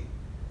honesty.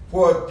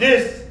 For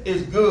this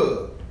is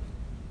good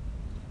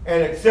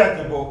and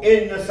acceptable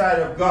in the sight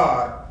of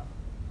God,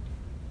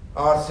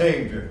 our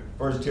Savior.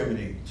 1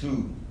 Timothy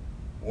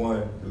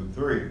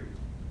 2:1-3.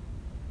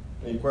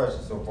 Any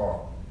questions so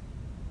far?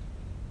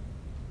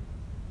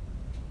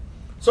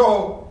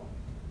 So,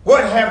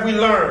 what have we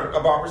learned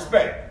about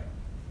respect?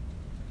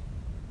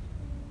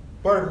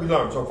 What have we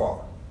learned so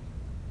far?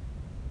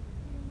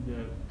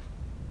 That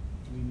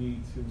we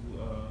need to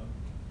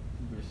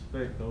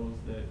respect those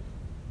that,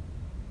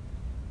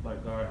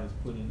 like God has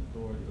put in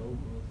authority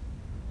over us.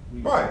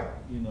 Right.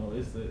 You know,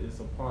 it's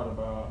a part of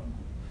our,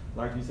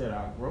 like you said,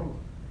 our growth.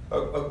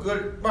 A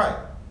good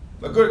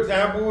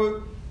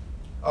example,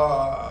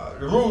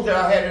 the rules that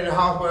I had in the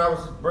house when I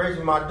was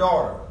raising my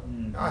daughter.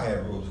 Mm-hmm. I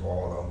had rules for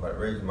all of them, but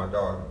raising my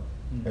daughter.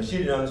 Mm-hmm. And she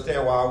didn't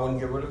understand why I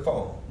wouldn't give her the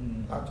phone.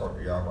 Mm-hmm. I'll talk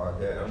to y'all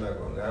about that. I'm not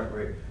going to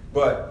elaborate.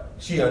 But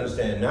she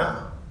understands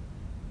now.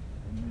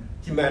 Mm-hmm.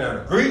 She might not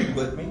agree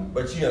with me,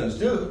 but she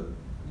understood.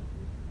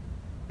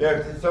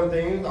 There are some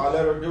things I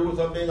let her do,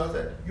 some things I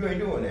said, you ain't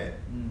doing that.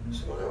 Mm-hmm. She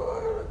said,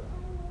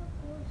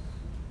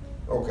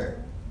 okay.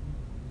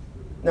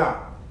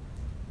 Now,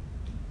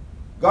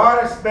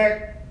 God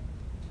expects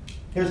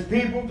his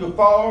people to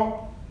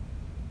follow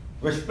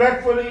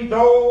respectfully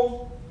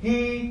those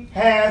he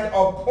has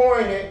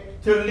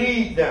appointed to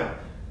lead them.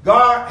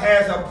 God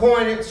has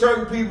appointed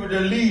certain people to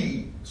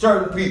lead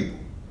certain people.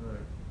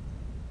 Right.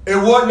 It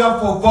wasn't up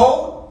for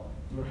vote.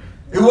 Right.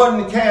 It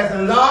wasn't the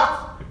casting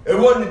lots. It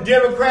wasn't the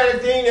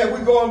democratic thing that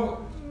we going.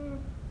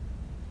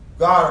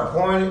 God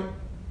appointed.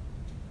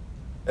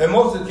 And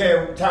most of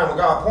the time when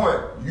God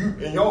appointed, you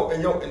in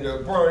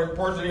the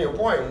person he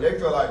appointed, they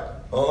feel like,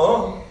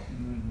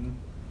 Mm-hmm.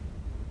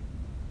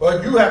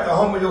 But you have to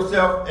humble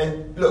yourself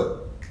and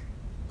look,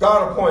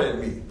 God appointed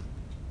me.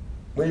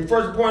 When he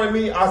first appointed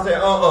me, I said,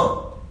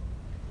 But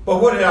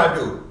what did I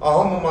do? I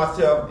humbled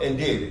myself and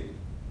did it.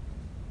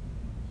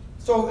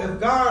 So if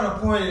God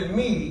appointed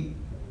me,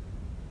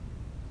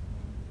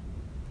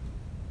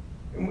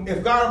 and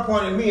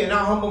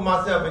I humbled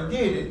myself and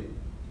did it,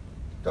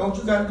 don't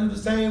you got to do the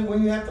same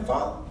when you have to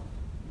follow?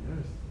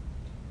 Yes.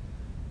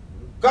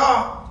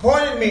 God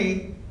appointed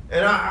me,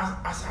 and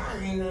I said,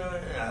 okay,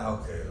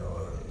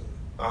 Lord.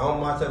 I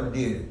humbled myself and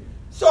did it.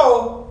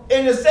 So,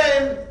 in the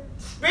same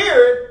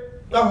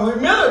spirit of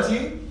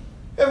humility,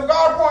 if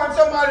God appointed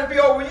somebody to be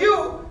over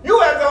you, you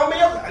have to humble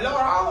yourself.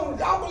 Lord, I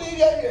don't believe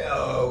that. Yeah,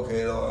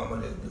 okay, Lord, I'm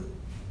going to just do it.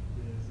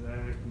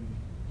 Exactly.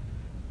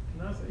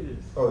 Can I say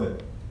this? Go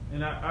ahead.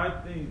 And I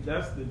think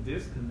that's the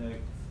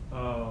disconnect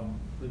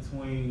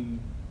between,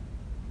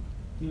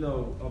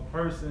 a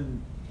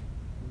person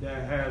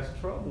that has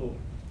trouble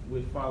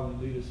with following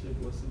leadership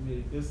or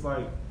submitting. It's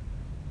like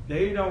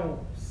they don't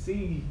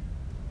see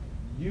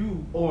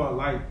you or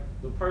like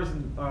the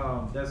person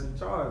that's in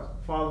charge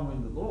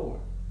following the Lord.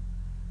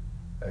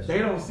 They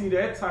don't see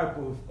that type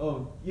of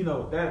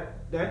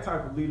that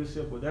type of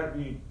leadership or that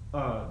being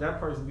that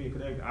person being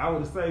connected, I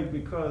would say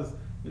because,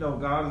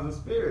 God is a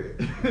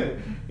spirit.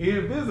 He's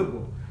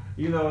invisible.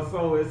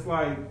 So it's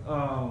like,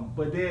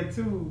 but then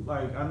too,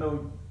 like, I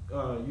know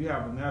you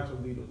have a natural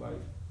leader, like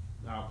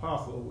the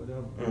apostle or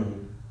whatever.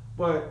 Mm-hmm.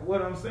 But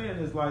what I'm saying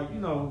is, like,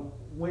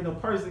 when a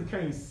person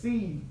can't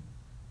see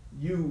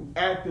you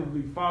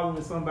actively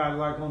following somebody,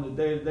 like on the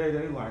day-to-day,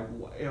 they like,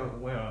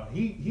 well,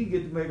 he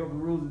get to make up the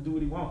rules and do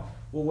what he wants.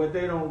 Well, what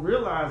they don't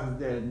realize is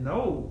that,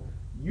 no,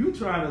 you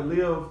trying to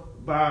live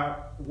by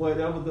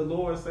whatever the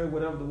Lord said,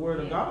 whatever the word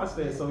of God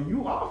says. So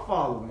you are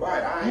following.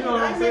 Right. I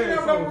ain't making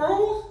up no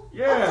rules.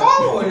 Yeah. I'm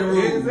following the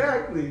rules.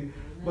 Exactly.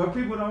 But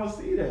people don't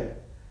see that.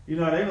 They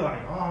be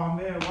like, oh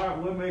man,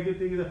 what making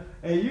things up?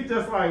 And you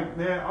just like,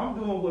 man, I'm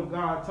doing what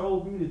God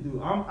told me to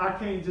do. I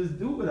can't just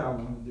do what I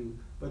want to do.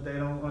 But they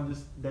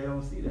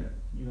don't see that.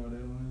 They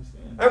don't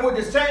understand. And with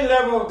the same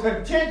level of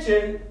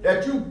contention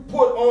that you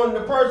put on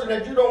the person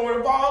that you don't want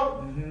to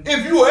follow, mm-hmm.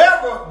 If you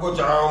ever, which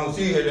I don't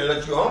see here to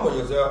let you humble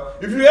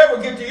yourself, if you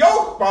ever get to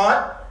your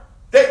spot,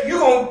 that you're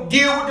going to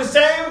deal with the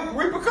same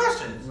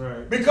repercussions.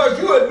 Right. Because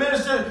you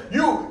administer,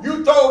 you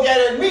throw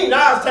that at me,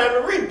 now it's time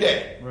to reap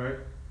that. Right.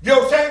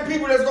 Your same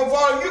people that's going to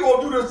follow you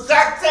going to do the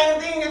exact same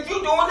thing that you're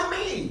doing to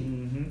me.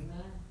 Mm-hmm.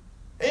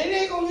 And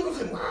you going to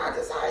say, wow,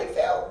 that's how he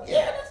felt.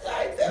 Yeah, that's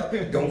how he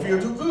felt. Don't feel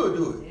too good,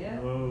 do it. Yeah.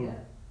 Whoa.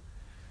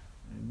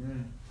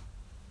 Amen.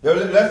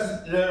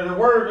 The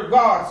word of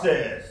God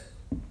says,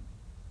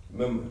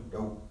 remember,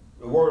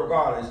 the word of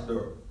God is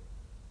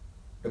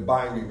the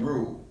binding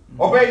rule.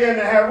 Mm-hmm. Obey them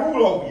that have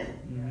rule over you,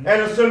 mm-hmm.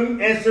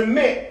 and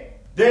submit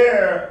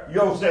there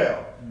yourself,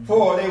 mm-hmm.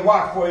 for they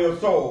watch for your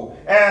soul,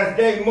 as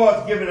they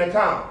must give an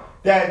account,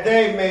 that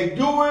they may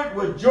do it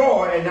with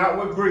joy and not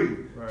with grief.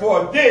 Right.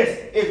 For this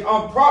is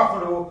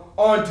unprofitable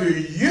unto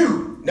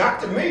you, not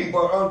to me,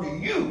 but unto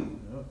you.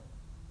 Yep.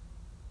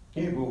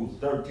 Hebrews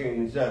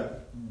 13:7.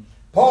 Mm-hmm.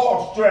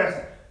 Paul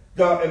stressed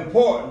the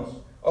importance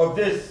of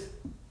this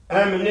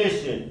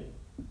admonition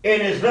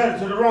in his letter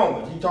to the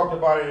Romans. He talked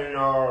about it in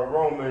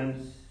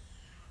Romans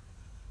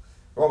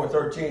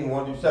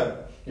 13:1-7.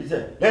 He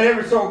said, let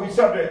every soul be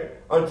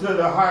subject unto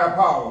the higher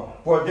power,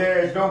 for there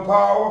is no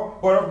power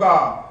but of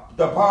God.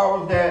 The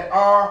powers that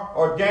are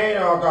ordained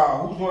are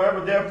God.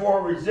 Whosoever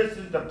therefore resists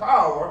the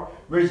power,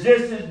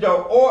 resists the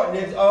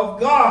ordinance of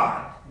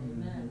God.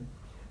 Amen.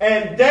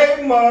 And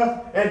they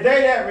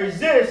that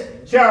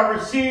resist shall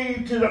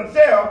receive to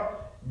themselves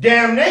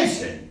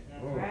damnation.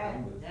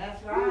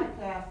 That's right,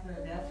 Pastor.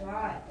 That's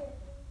right.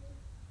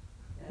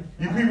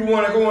 You people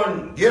want to go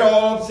and get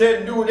all upset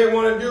and do what they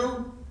want to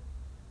do?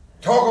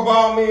 Talk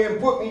about me and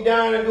put me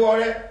down and do all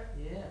that?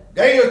 Yeah.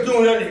 They just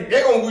doing nothing.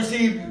 They're going to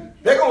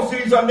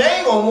see something they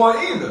ain't going to want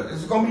either.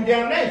 This is going to be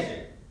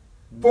damnation.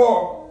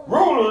 For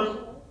rulers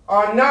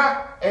are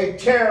not a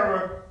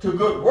terror to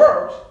good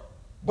works,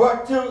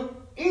 but to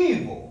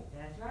evil.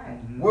 That's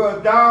right. Mm-hmm. Will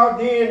thou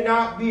then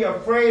not be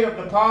afraid of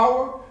the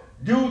power?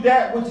 Do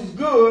that which is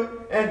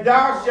good, and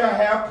thou shalt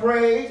have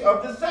praise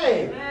of the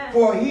same. Amen.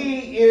 For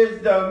he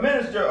is the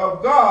minister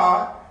of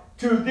God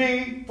to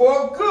thee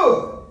for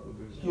good.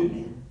 Excuse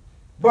me.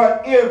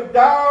 But if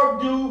thou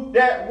do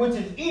that which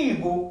is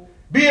evil,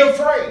 be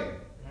afraid.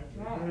 That's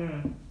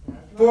right.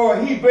 For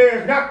he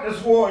bears not the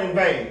sword in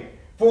vain.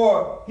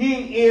 For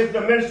he is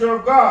the minister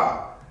of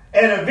God,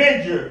 an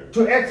avenger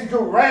to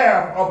execute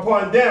wrath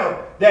upon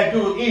them that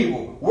do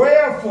evil.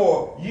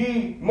 Wherefore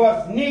ye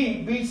must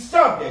need be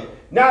subject,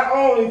 not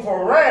only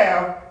for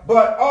wrath,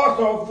 but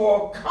also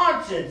for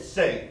conscience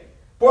sake.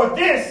 For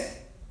this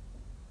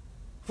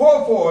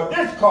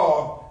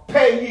cause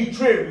pay ye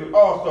tribute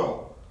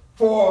also,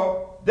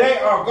 for they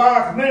are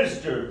God's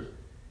ministers,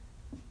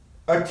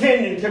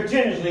 attending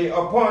continuously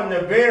upon the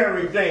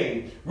very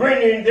things,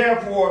 rendering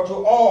therefore to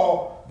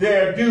all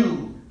their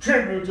due,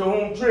 tribute to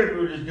whom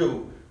tribute is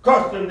due,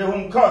 custom to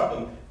whom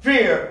custom,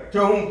 fear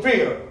to whom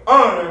fear,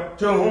 honor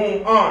to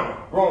whom honor.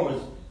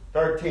 Romans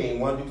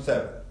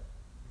 13:1-7.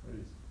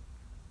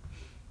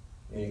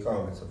 Any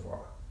comments so far?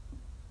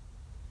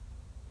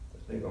 I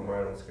think I'm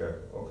right on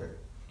schedule. Okay.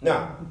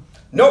 Now,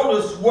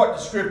 notice what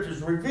the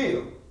scriptures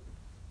reveal.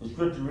 The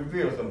scriptures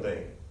reveal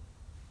something.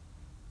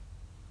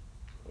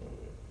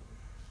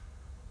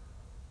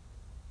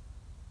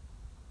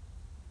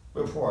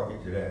 Before I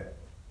get to that,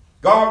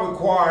 God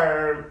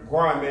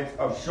requirements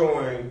of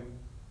showing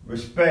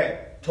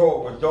respect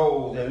toward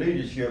those in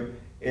leadership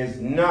is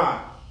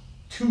not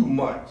too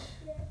much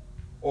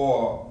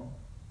or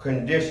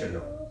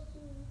conditional.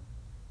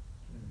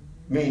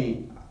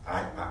 Meaning,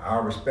 I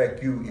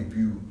respect you if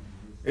you,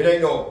 it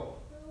ain't no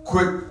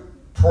quick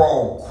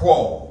pro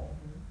quo.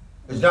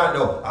 It's not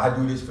no, I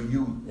do this for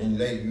you and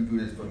later you do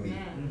this for me.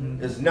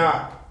 Mm-hmm. It's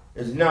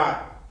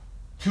not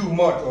too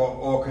much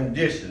or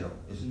conditional.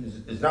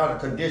 It's not a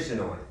condition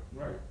on it.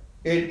 Right.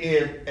 It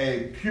is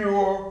a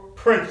pure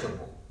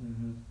principle.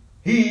 Mm-hmm.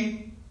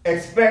 He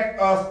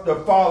expects us to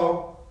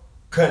follow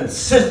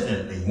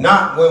consistently,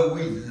 not when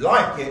we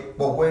like it,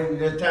 but when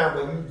there's time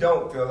when you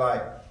don't feel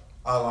like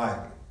I like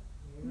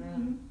it.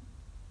 Mm-hmm.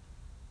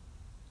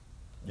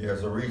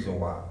 There's a reason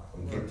why.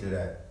 I'm going to get to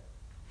that.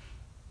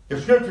 The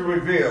scripture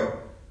reveals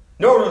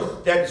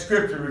Notice that the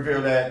scripture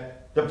reveals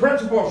that the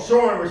principle of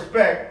showing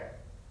respect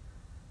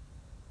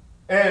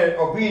and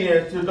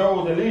obedience to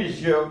those in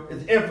leadership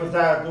is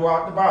emphasized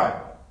throughout the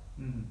Bible.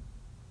 Mm-hmm.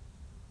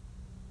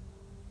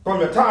 From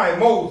the time of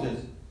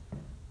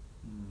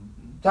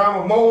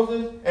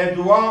Moses, and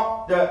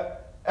throughout the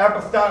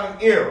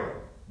apostolic era,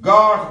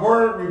 God's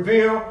word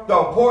revealed the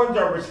importance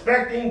of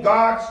respecting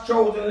God's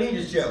chosen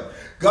leadership.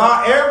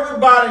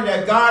 Everybody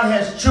that God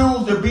has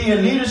chosen to be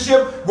in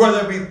leadership,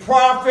 whether it be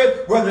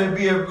prophet, whether it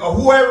be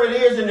whoever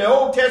it is in the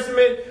Old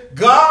Testament,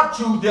 God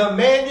chose them.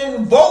 Man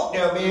didn't vote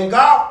them in.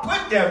 God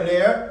put them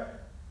there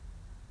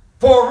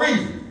for a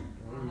reason.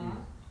 Mm-hmm.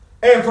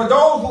 And for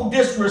those who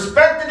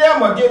disrespected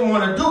them or didn't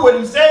want to do what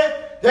he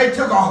said, they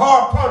took a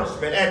hard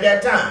punishment at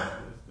that time.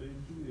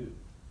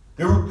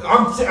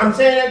 I'm saying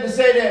that to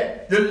say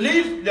that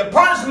the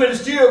punishment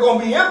is still going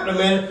to be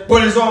implemented,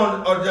 but it's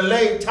on a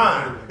delayed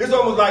time. It's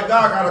almost like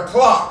God got a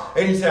clock,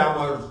 and he said,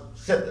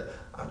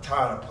 I'm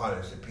tired of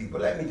punishing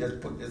people. Let me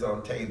just put this on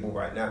the table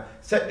right now.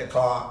 Set the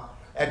clock.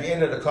 At the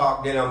end of the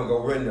clock, then I'm going to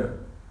go render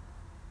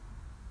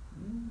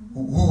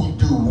who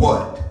do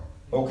what.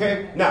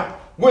 Okay? Now,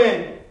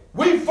 when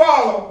we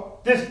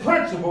follow this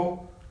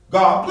principle,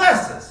 God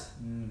blesses.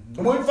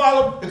 Mm-hmm. When we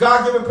follow the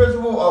God-given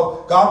principle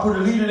of God put a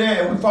leader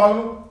there and we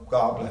follow him,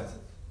 God bless us.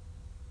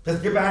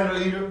 Just get behind the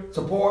leader,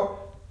 support,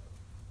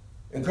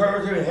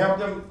 encourage him, and help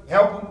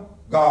him.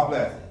 God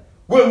bless him.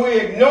 When we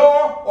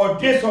ignore or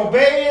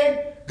disobey him,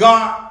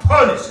 God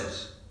punishes.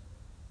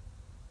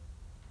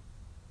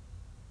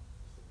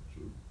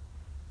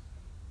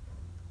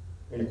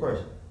 Any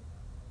questions?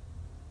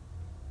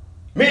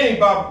 Many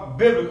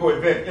biblical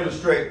events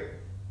illustrate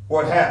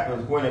what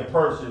happens when a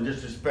person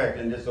disrespects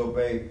and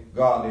disobeys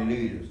godly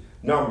leaders.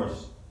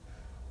 Numbers,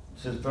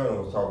 since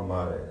Fernand was talking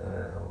about it,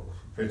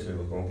 eventually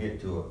we're going to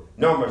get to it.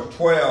 Numbers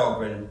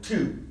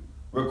 12:2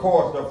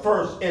 records the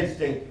first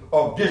instinct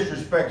of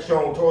disrespect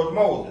shown towards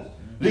Moses.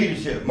 Mm-hmm.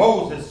 Leadership.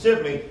 Moses'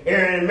 sibling,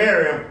 Aaron and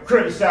Miriam,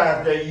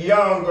 criticized their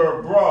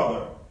younger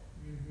brother.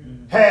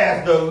 Mm-hmm.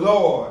 Has the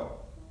Lord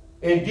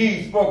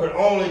indeed spoken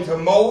only to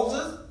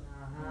Moses?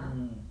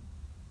 Uh-huh.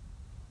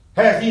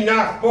 Has he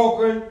not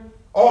spoken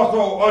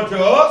also unto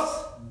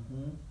us?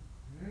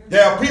 Mm-hmm.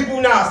 There are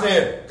people now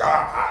saying,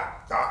 God,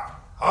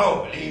 I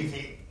don't believe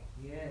he.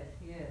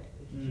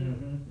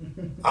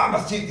 I'm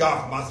going to seek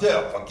God for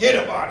myself.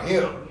 Forget about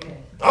him.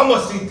 I'm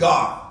going to seek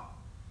God.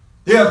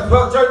 There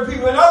are certain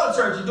people in other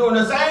churches doing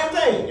the same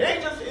thing. It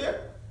ain't just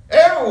here.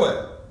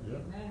 Everywhere. Yeah.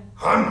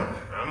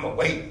 I'm going to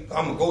wait.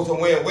 I'm going to go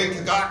somewhere and wait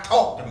till God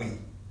talk to me.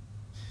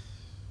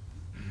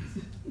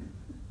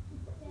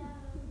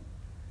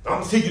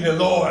 I'm seeking the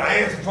Lord. I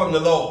answer from the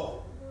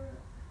Lord.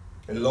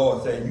 And the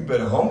Lord saying, you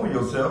better humble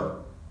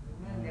yourself.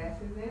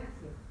 That's his answer.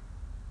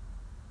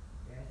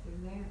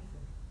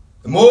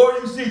 The more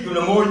you seek him,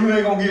 the more you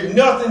ain't going to get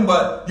nothing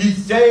but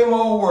these same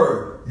old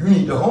words. You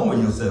need to humble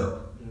yourself.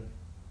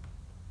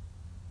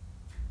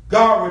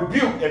 God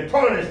rebuked and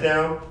punished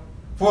them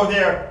for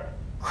their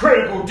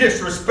critical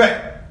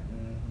disrespect.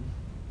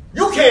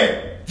 You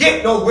can't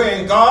get nowhere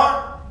in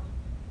God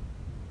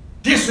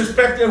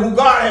disrespecting who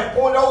God has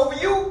appointed over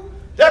you.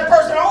 That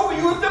person over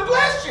you is to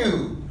bless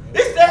you.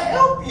 It's to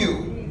help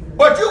you.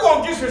 But you're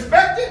going to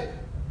disrespect it.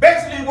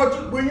 Basically,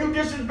 when you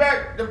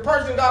disrespect the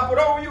person God put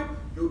over you,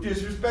 you're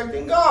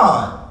disrespecting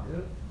God.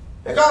 Yep.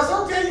 And God said,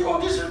 okay, you're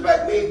going to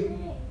disrespect me?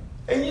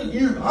 And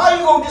how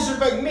you going to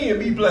disrespect me and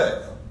be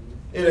blessed?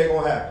 It ain't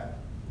going to happen.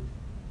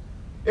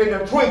 In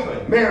a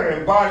twinkling,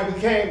 Miriam's body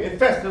became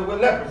infested with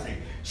leprosy.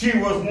 She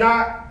was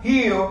not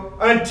healed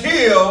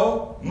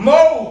until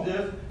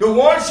Moses, the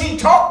one she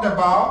talked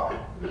about,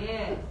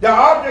 the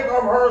object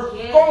of her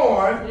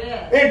scorn,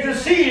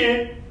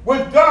 interceded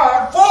with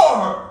God for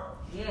her.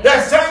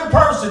 That same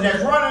person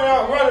that's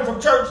running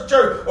from church to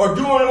church or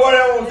doing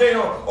whatever they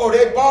do, or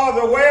they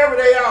bother wherever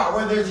they are,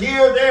 whether it's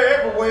here, there,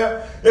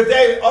 everywhere, if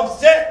they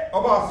upset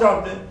about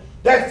something,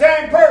 that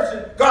same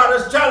person, God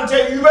is trying to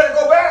tell you, you better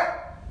go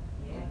back.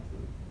 Yeah.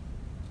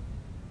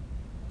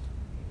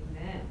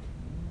 Amen.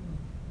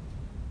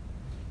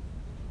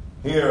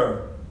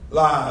 Here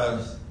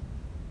lies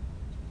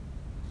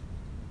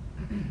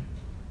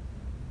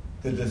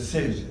the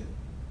decision.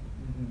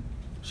 Mm-hmm.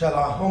 Shall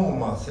I humble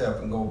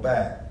myself and go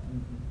back?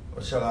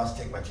 Or shall I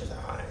stick my chest?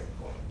 I ain't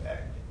going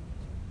back.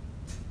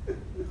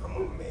 I'm a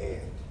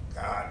man.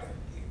 God done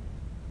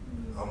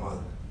did. I'm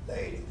a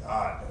lady.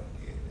 God done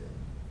did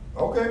it.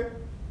 Okay.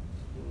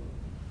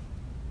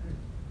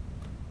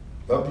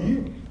 Up to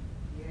you.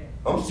 Yeah.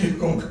 I'm still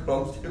gonna do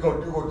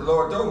what the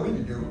Lord told me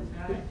to do.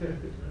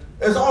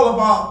 It's all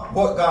about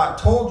what God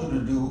told you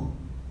to do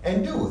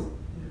and do it.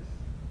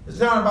 It's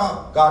not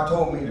about God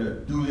told me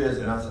to do this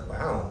and I said, well,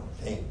 I don't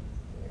think.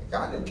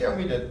 God didn't tell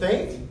me to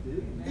think.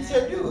 He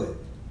said do it.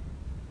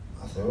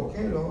 I said,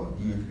 okay, Lord,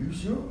 you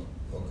sure?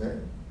 Okay.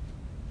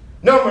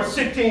 Number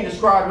 16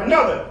 describes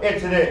another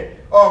incident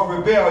of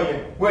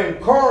rebellion when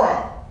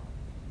Korah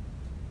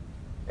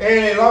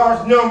and a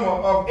large number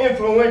of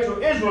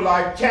influential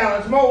Israelites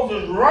challenged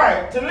Moses'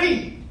 right to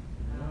lead.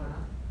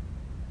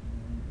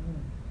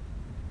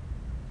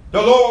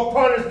 the Lord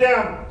punished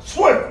them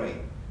swiftly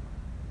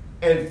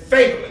and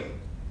fatally.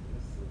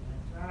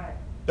 That's right.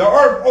 The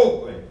earth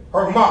opened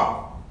her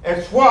mouth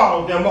and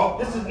swallowed them up.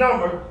 This is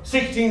Numbers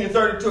 16 and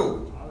 32.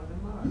 All of them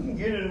are. You can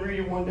get it and read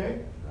it one day.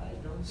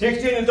 Right. Don't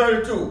 16 and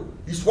 32.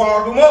 He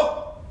swallowed them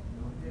up.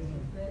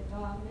 disrespect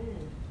God, man.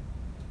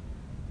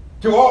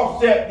 To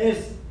offset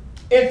this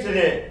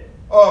incident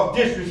of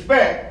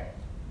disrespect,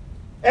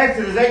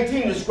 Exodus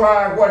 18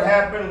 describes what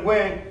happened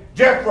when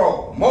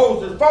Jethro,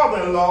 Moses'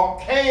 father-in-law,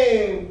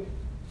 came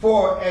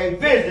for a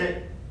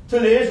visit to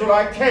the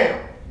Israelite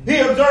camp. He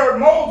observed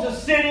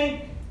Moses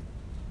sitting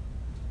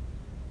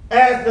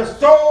as the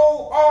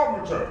sole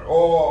arbiter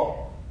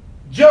or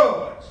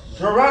judge,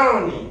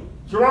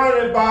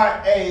 surrounded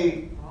by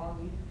a All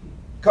these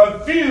people.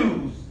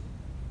 confused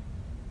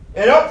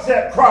and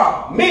upset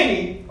crowd,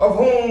 many of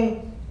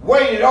whom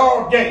waited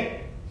all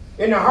day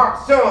in the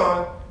hot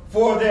sun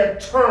for their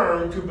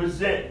turn to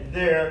present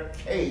their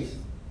case.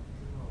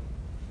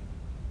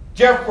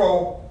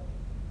 Jethro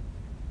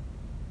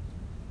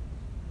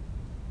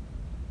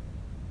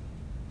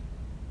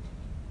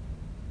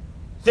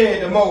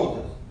said to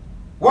Moses,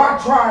 "Why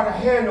try to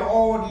handle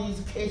all these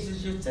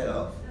cases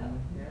yourself?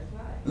 That's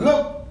right.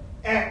 Look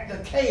at the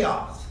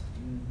chaos.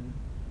 Mhm.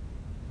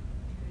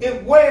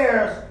 It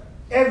wears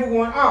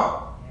everyone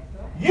out.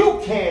 That's right.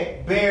 You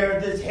can't bear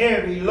this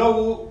heavy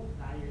load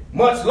By yourself.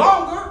 much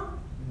longer."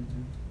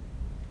 Mhm.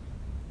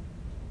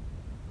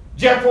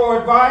 Jethro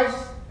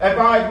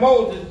advised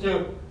Moses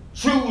to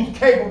choose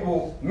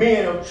capable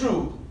men of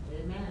truth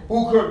Amen.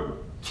 who could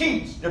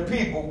teach the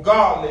people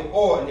godly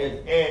ordinance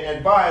and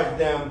advise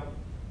them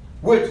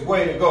which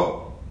way to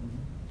go.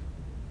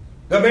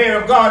 The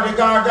man of God that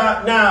God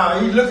got now,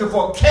 he's looking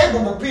for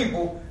capable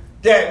people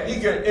that he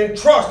can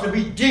entrust to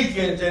be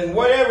deacons and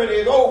whatever it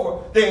is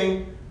over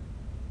thing,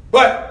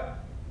 but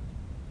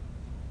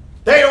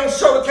they don't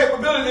show the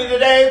capability that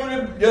they're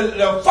able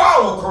to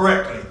follow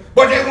correctly,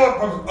 but they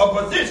want a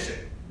position.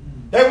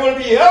 They want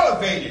to be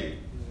elevated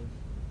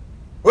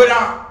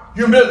without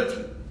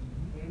humility.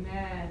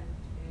 Amen.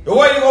 The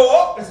way to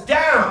go up is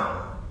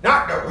down,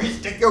 not to reach,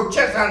 stick your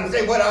chest out and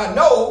say what I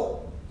know.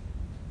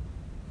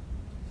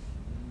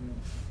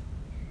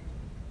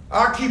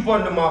 I keep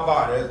under my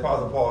body, as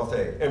Apostle Paul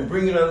said, and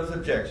bring it under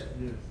subjection.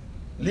 Yes.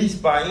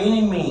 Lest by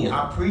any means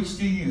I preach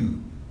to you,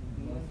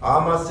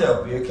 I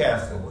myself be a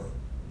castaway.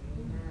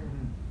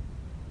 Amen.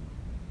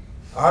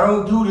 I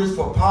don't do this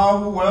for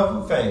power,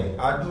 wealth, or fame.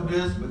 I do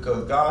this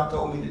because God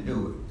told me to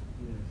do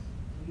Yes.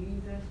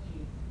 Jesus,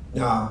 Jesus. it.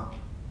 Now,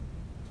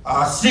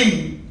 I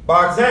see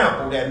by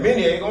example that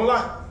many ain't going to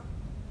like me.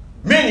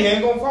 Many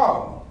ain't going to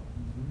follow me.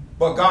 Mhm.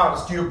 But God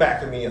is still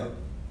backing me up.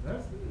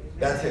 That's it.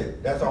 That's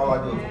it. That's all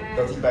I do.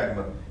 Because He's backing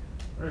me up.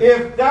 Right.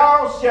 If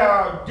thou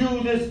shalt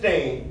do this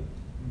thing,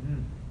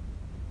 Mhm.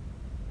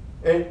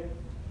 and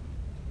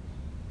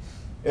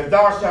if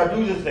thou shalt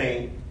do this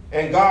thing,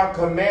 and God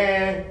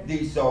command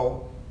thee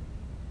so,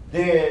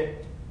 then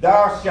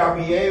thou shalt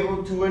be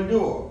able to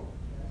endure.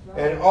 That's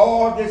right. And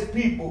all this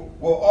people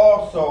will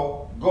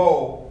also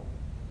go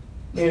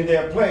in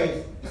their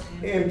place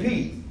in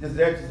peace. This is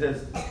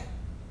Exodus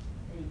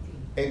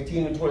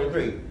 18 and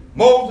 23.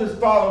 Moses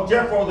followed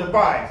Jethro's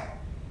advice,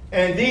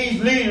 and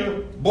these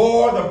leaders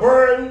bore the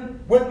burden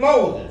with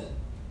Moses,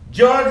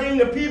 judging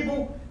the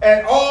people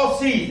at all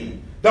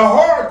seasons. The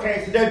hard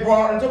cases they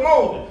brought into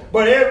Moses,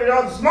 but every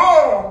other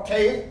small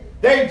case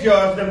they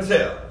judged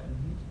themselves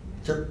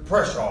to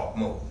pressure off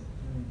Moses.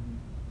 Mhm.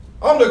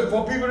 I'm looking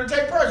for people to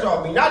take pressure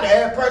off me, not to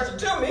add pressure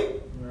to me.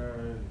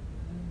 Right.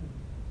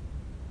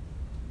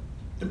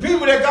 The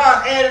people that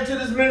God added to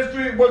this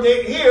ministry were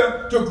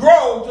here to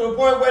grow to the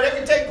point where they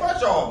can take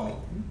pressure off me.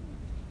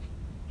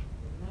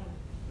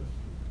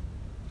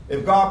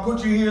 If God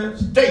put you here,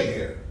 stay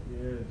here.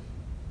 Yes.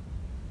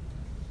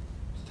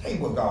 Stay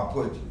where God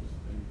put you.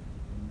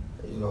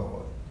 Hey,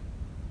 Lord.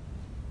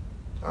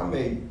 I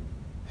may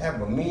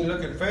have a mean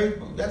look at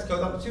Facebook. That's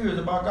because I'm serious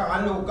about God.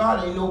 I know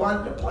God ain't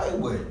nobody to play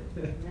with.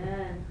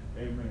 Amen.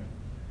 Amen.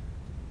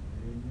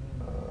 Amen.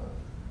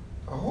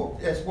 I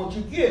hope that's what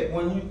you get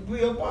when you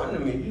be up under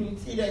me. You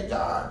see that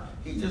God,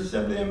 He's just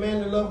simply a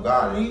man to love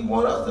God, and He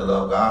wants us to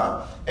love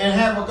God and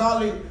have a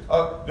godly,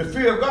 the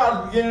fear of God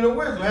is the beginning of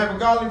wisdom. Have a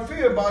godly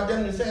fear about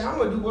them to say, I'm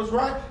going to do what's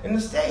right, and to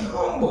stay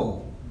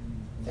humble.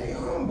 Stay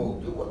humble.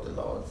 Do what the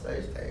Lord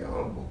says. Stay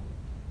humble.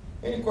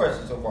 Any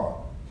questions so far?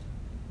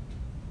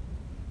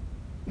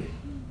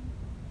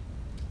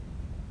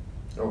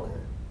 Okay.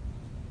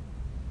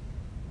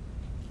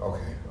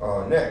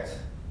 Next,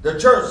 the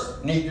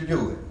church need to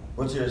do it,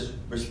 which is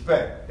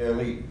respect their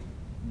leader.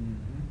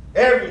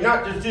 Mhm.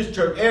 Not just this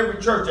church,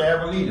 every church that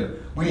have a leader,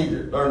 we need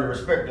to learn to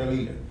respect their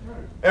leader. Right.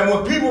 And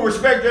when people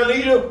respect their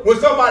leader, when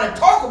somebody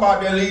talk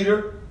about their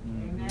leader,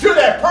 Amen. to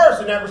that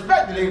person that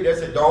respect the leader, they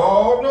say,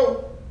 "Dog,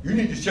 no, you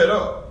need to shut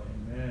up.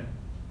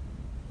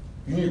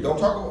 Amen. Don't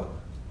talk about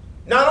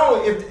it." Not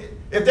only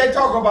if they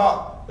talk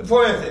about,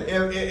 for instance,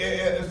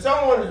 if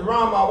someone is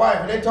around my wife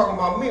and they talking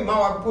about me, my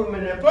wife put them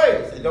in their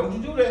place. Say, "Don't you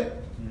do that."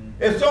 Mhm.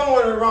 If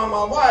someone is around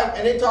my wife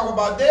and they talk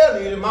about their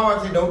leader, my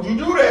wife say, "Don't you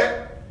do that."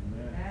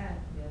 Amen. Yes,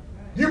 yes.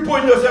 You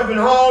putting yourself in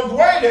harm's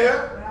way there.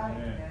 Right.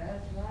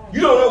 That's right.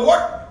 You don't know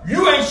what.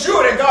 You ain't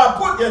sure that God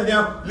put them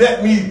there.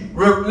 Let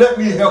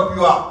me help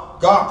you out.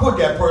 God put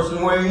that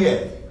person where he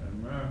is.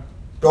 Amen.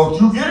 Don't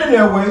you get in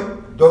their way.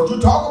 Don't you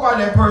talk about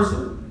that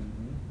person.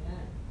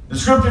 The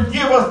scriptures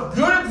give us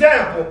good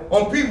example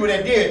on people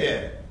that did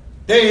that.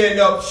 They end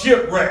up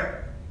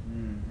shipwrecked,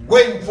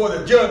 waiting for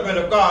the judgment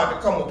of God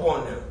to come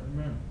upon them.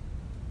 Amen.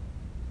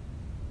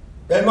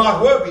 They might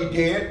as well be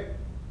dead.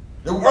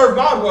 The earth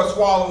might as well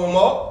swallow them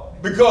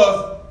up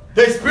because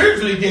they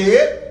spiritually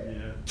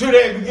dead till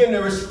they begin to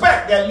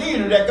respect that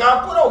leader that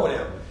God put over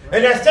them.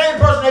 And that same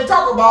person they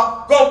talk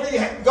about,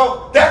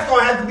 that's going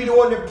to have to be the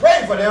one that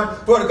pray for them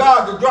for the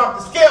God to drop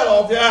the scale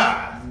off their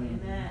eyes.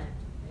 Amen.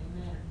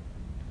 Amen.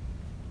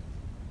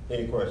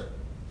 Any questions?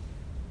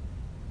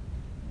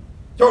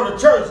 So the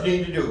church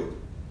need to do it.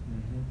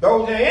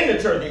 Those that are in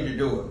the church need to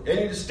do it. They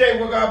need to stay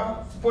where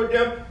God put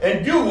them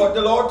and do what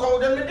the Lord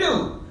told them to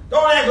do.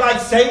 Don't act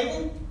like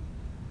Satan.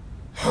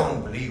 I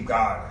don't believe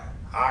God.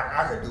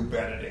 I could do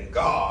better than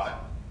God.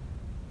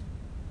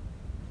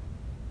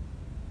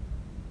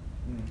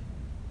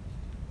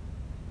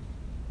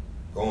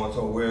 Going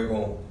somewhere,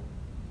 going to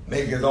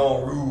make his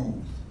own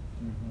rules.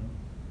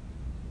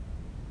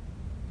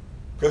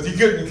 Because he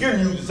couldn't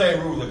use the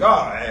same rules that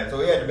God had,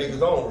 so he had to make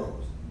his own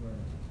rules.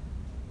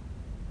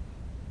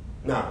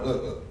 Now,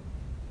 look.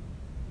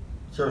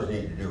 Church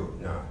need to do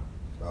it now.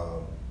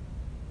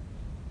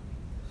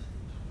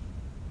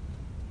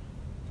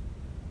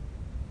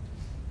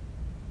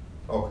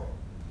 Okay.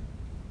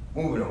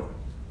 Moving on.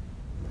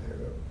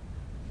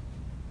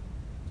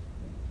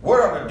 What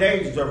are the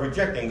dangers of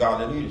rejecting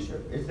godly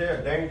leadership? Is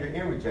there a danger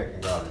in rejecting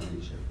godly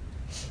leadership?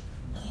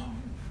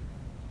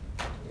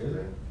 Is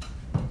there?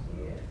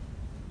 Yeah.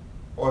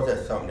 Or is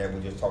that something that we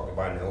just talked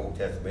about in the Old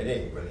Testament?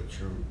 It ain't really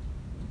true.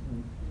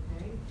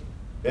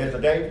 There's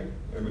a danger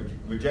in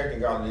rejecting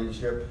godly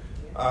leadership.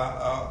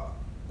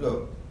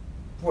 Look,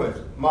 for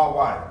instance, my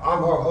wife, I'm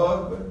her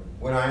husband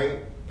when I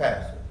ain't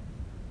pastor.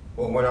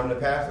 But when I'm the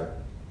pastor,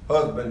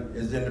 husband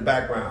is in the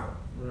background.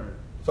 Right.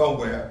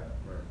 Somewhere.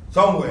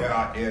 Somewhere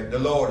out there, the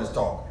Lord is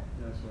talking.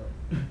 That's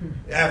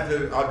right.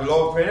 After the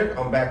Lord finished,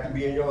 I'm back to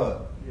being your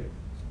husband. Yeah.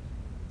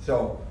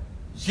 So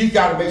she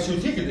got to make sure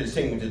she can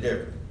distinguish the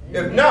difference.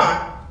 Amen. If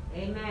not,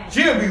 Amen.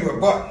 She'll be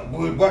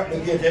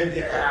rebutting against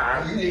everything.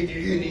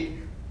 You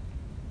need.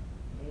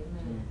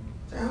 Amen.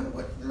 Sound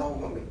what the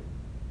Lord want me.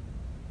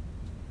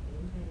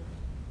 Amen.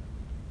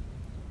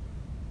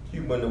 See,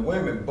 when the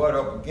women butt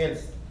up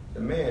against the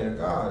man of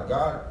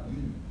God,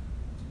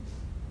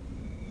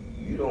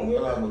 you don't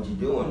realize what you're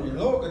doing. The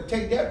Lord could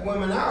take that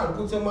woman out and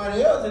put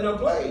somebody else in her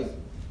place.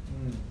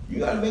 You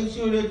got to make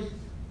sure that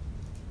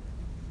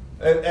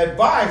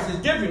advice is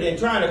different than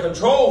trying to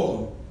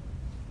control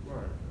them.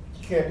 Right.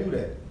 You can't do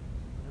that.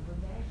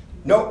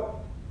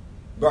 Nope.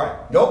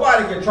 Right.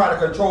 Nobody can try to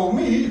control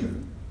me either.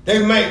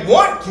 They may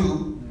want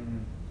to,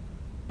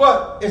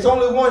 but it's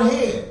only one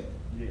head.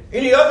 Yes.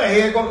 Any other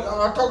head,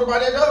 I talked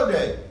about that the other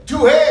day.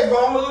 Two heads,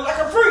 I'm going to look like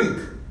a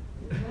freak.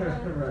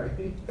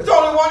 Right. It's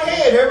only one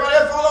head. Everybody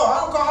else follow. I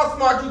don't care how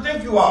smart you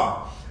think you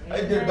are.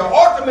 The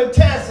ultimate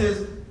test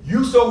is,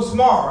 you so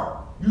smart,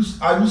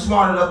 are you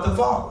smart enough to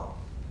follow?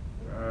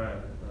 Right.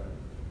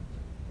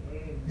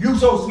 You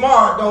so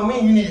smart don't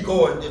mean you need to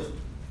go and just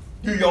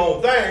do your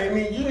own thing. I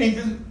mean, you need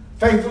to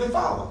faithfully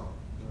follow.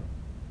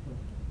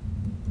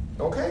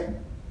 Okay?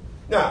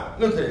 Now,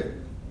 look at it.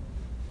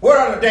 What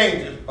are the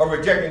dangers of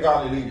rejecting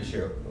godly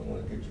leadership? I don't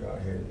want to get you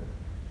out here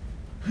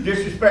now.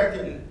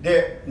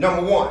 Disrespecting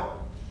number one.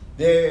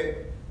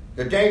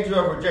 The danger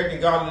of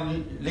rejecting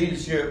godly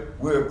leadership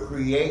will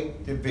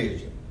create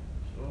division.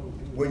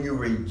 When you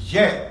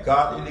reject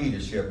godly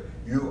leadership,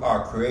 you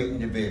are creating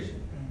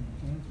division.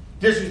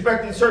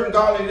 Disrespecting certain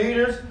godly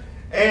leaders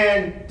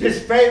and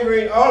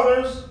disfavoring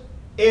others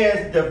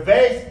is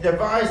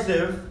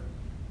divisive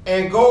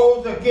and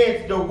goes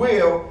against the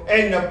will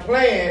and the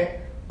plan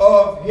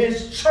of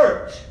his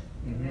church.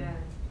 Amen.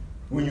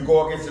 When you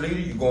go against the leader,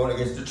 you're going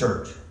against the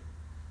church.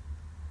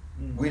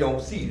 We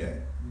don't see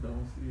that.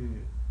 Don't see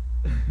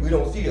it. We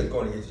don't see us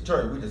going against the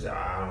church. We just say,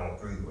 I don't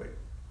agree with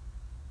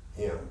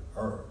him,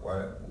 her,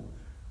 whatever.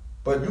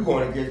 But you're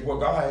going against what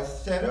God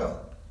has set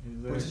up,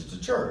 which is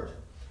the church.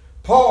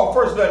 Paul,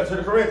 first letter to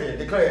the Corinthians,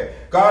 declared,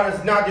 God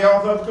is not the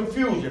author of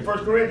confusion. 1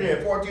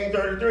 Corinthians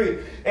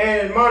 14:33,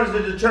 and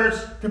admonishes the church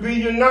to be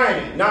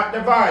united, not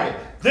divided.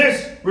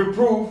 This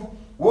reproof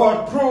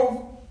was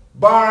proved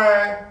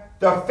by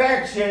the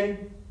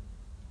faction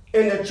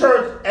in the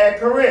church at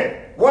Corinth.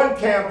 One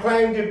camp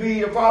claimed to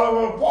be a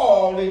follower of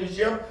Paul's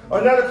leadership,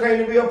 another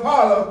claimed to be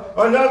Apollos,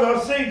 another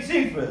of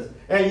Cephas,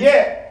 and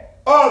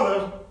yet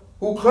others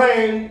who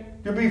claimed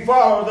to be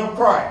followers of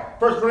Christ.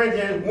 1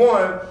 Corinthians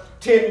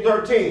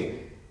 1:10-13.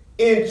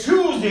 In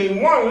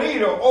choosing one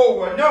leader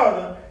over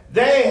another,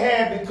 they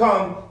had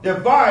become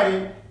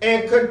divided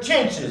and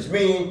contentious,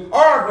 meaning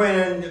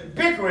arguing and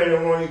bickering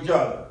among each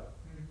other,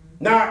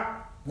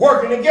 not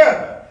working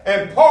together.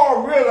 And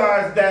Paul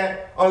realized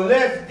that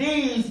unless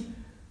these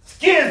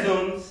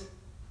schisms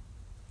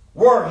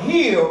were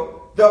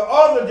healed, the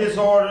other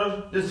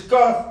disorders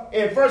discussed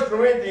in 1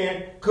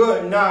 Corinthians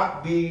could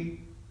not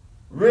be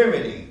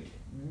remedied.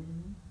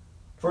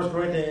 1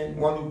 Corinthians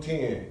 1 through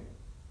 10.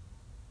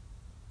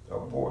 A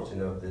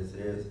portion of this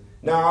is,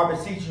 now I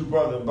beseech you,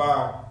 brethren,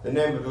 by the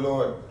name of the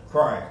Lord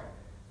Christ,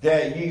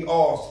 that ye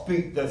all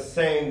speak the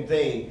same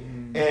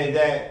thing, and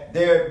that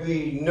there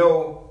be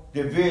no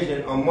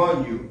division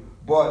among you,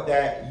 but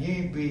that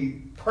ye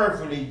be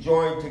perfectly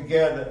joined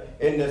together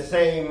in the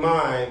same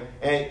mind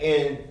and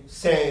in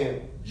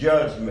same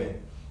judgment.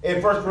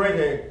 In 1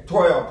 Corinthians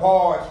 12,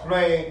 Paul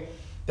explained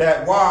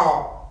that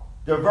while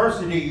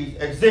diversities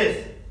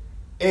exist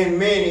in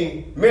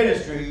many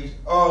ministries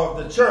of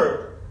the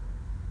church,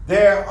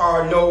 there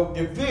are no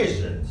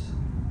divisions.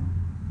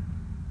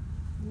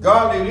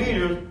 Godly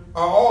leaders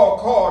are all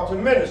called to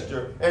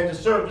minister and to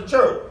serve the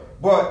church,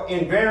 but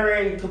in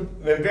varying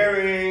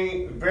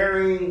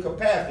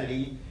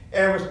capacity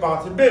and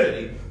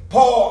responsibility.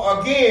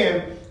 Paul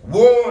again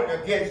warned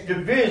against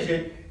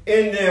division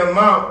in the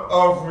amount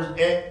of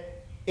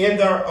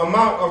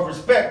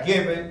respect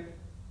given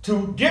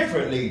to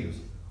different leaders.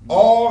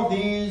 All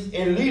these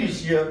in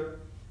leadership,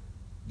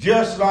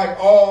 just like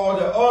all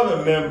the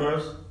other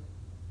members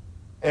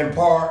and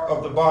parts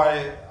of the body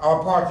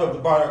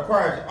of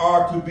Christ,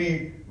 are to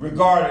be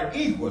regarded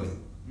equally.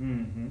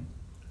 Mm-hmm.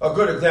 A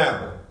good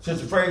example,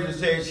 Sister Fraser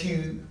said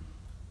she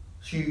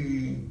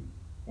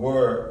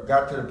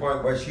got to the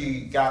point where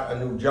she got a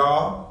new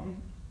job,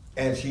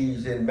 and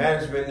she's in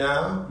management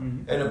now,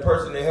 and the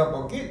person that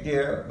helped her get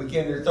there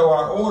began to throw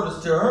out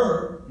orders to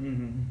her,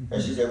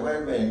 and she said, wait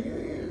a minute,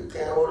 you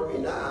can't order me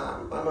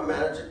now, I'm a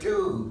manager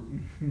too.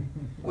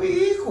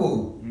 We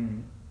equal.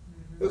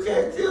 You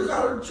can't still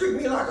kind of treat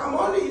me like I'm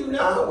under you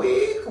now.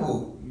 We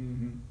equal.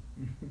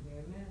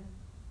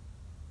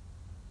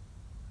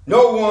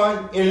 No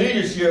one in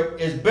leadership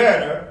is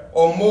better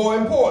or more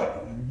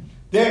important.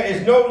 There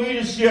is no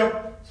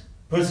leadership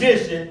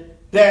position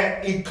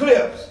that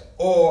eclipses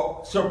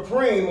or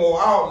supreme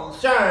or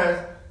outshines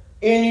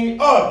any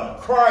other.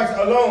 Christ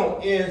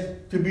alone is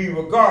to be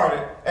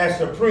regarded as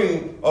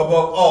supreme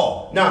above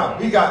all. Now,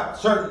 we got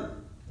certain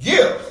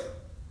gifts.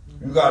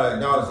 You got to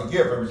acknowledge the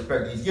gift and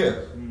respect these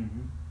gifts.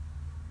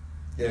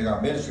 Then we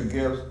got ministry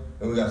gifts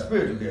and we got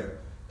spiritual gifts.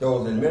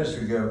 Those in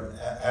ministry gifts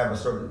have a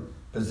certain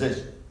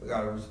position. We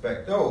got to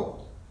respect those.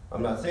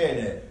 I'm not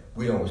saying that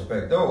we don't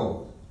respect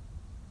those.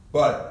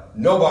 But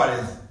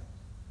nobody's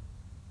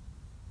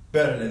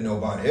better than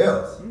nobody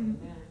else.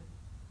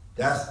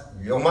 That's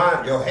your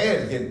mind, your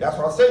head is getting, that's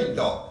what I say,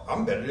 dog.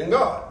 I'm better than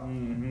God.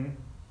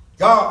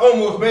 God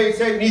almost made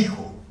Satan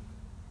equal.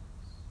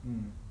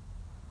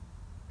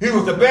 He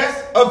was the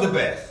best of the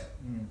best.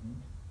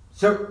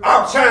 So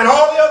outshine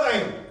all the other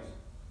angels.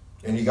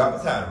 And he got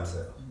beside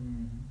himself.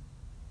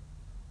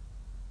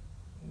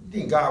 You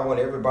think God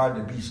wanted everybody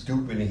to be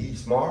stupid and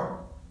he's smart?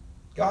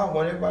 God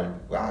wanted everybody,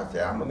 God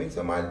said, I'm going to make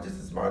somebody just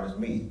as smart as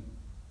me.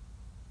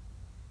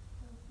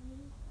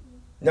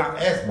 Not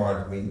as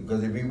smart as me,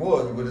 because if he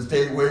was, he would have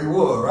stayed where he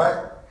was,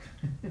 right?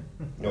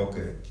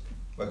 Okay.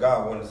 But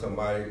God wanted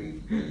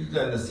somebody, he's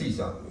letting us see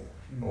something here.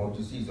 I want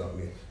you to see something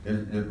here.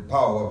 The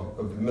power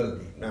of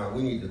humility. Now,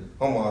 we need to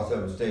humble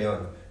ourselves and stay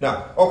under.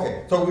 Now,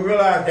 okay, so we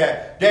realize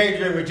that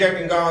danger in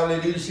rejecting godly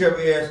leadership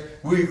is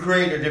we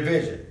create a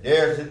division.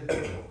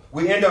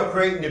 We end up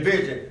creating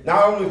division,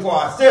 not only for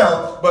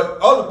ourselves, but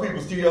other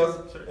people see us,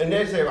 and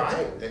they say, well,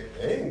 they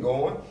ain't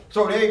going.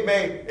 So they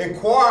may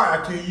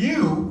inquire to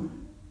you,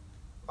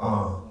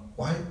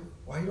 why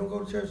you don't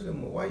go to church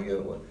anymore? Why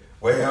you?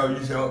 Well,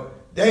 you say,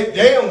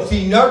 they don't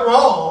see nothing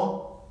wrong.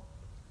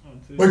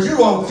 But you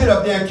won't sit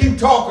up there and keep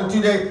talking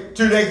till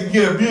they can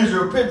get a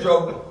visual picture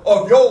of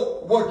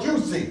what you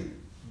see.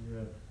 Yeah.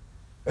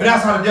 And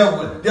that's how the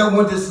devil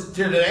went to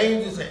the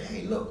angels and said,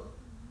 hey, look.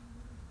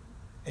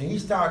 And he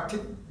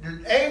started,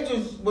 the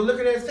angels were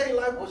looking at Satan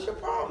like, what's your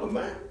problem,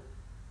 man?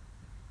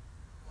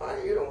 Why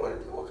you don't want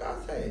to do what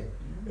God said?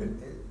 And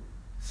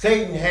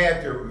Satan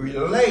had to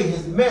relay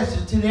his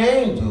message to the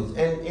angels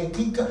and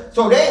keep.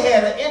 So the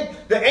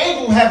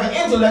angels have an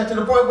intellect to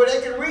the point where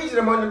they can reason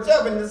among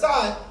themselves and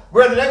decide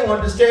whether they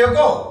wanted to stay or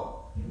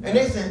go. And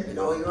they said,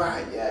 you're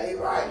right. Yeah, he's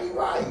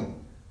right.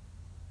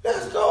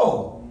 Let's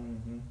go.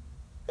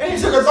 And he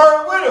took a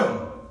third with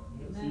him.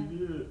 Yes, he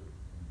did.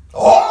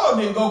 All of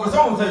them didn't go because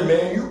someone said,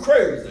 man, you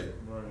crazy.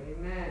 Right.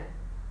 Amen.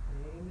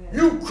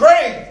 You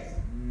crazy.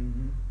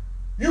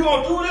 You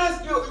gonna do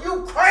this?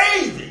 You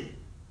crazy.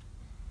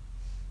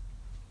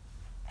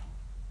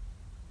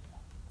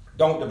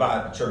 Don't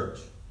divide the church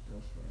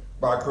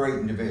by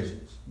creating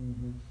divisions.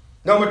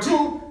 Number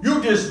 2, you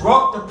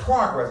disrupt the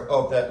progress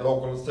of that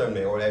local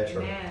assembly or that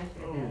church.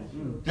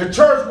 The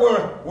church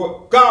where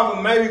God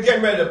was maybe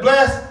getting ready to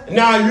bless, and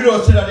now you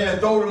don't sit out there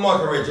and throw the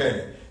monkey wrench in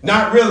it.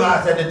 Not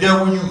realize that the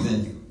devil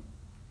using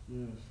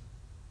you.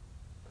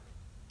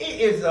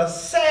 It is a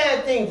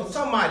sad thing for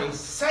somebody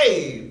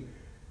saved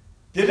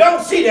that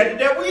don't see that the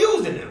devil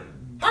using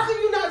them. How can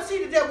you not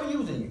see the devil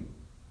using you?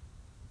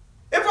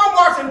 If I'm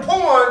watching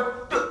porn,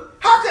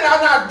 how can I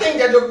not think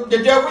that the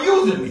devil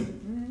using me?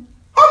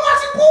 I'm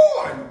watching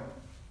porn.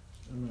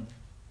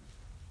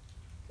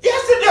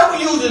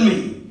 using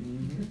me.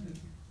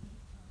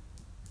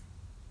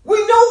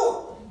 We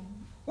know.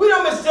 We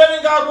done been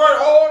studying God's word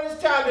all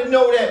this time to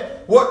know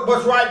that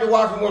what's right to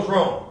watch and what's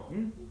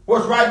wrong.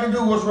 What's right to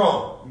do, what's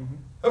wrong.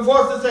 And for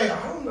us to say,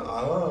 I don't know,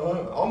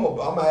 I'm going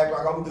to act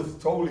like I'm just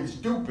totally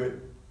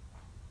stupid.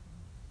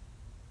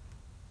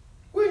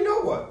 We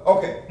know what.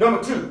 Okay,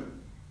 number 2.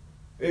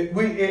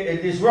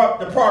 It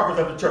disrupts the progress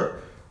of the church.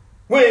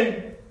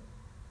 When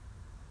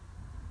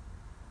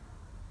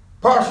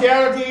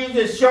partiality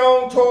is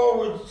shown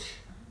towards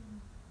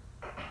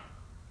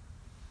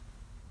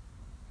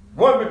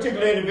one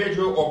particular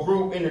individual or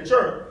group in the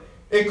church,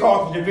 it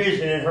causes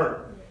division and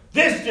hurt.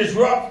 This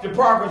disrupts the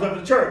progress of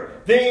the church.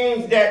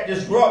 Things that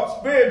disrupt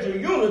spiritual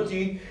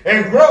unity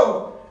and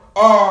growth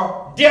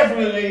are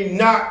definitely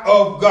not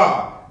of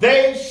God.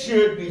 They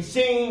should be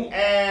seen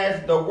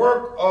as the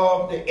work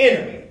of the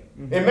enemy.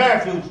 In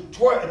Matthew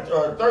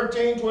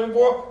 13,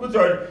 24 through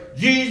 30,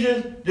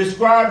 Jesus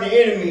described the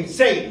enemy,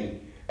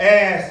 Satan,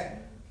 as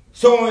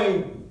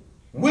sowing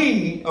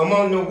weed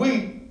among the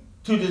wheat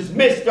to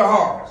dismiss the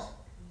harvest.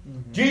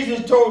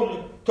 Jesus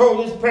told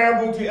this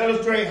parable to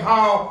illustrate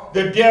how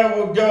the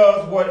devil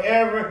does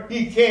whatever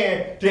he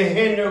can to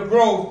hinder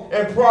growth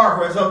and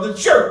progress of the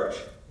church.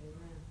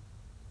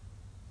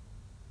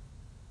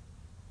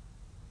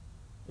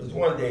 There's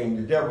one thing,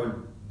 the devil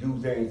do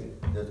things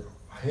that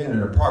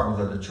hinder the progress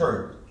of the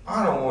church.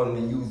 I don't want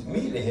him to use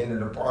me to hinder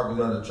the progress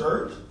of the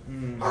church.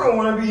 I don't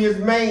want to be his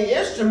main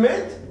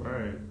instrument.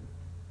 Right.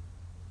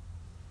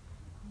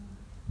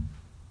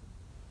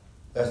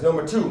 That's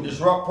number 2,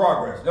 disrupt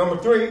progress. Number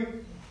 3,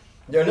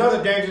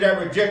 another danger that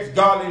rejects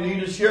godly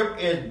leadership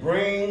is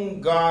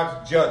bring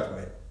God's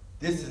judgment.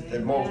 This is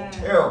the most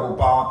terrible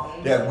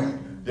part that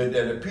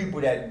the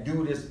people that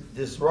do this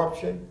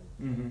disruption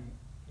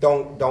they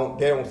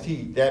don't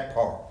see that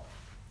part.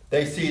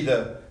 They see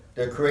the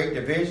create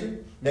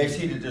division, they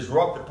see the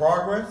disrupt the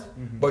progress,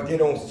 but they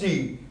don't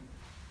see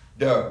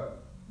the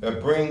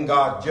bring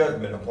God's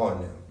judgment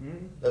upon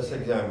them. Let's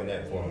examine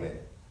that for a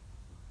minute.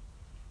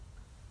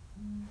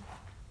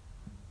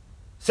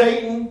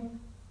 Satan,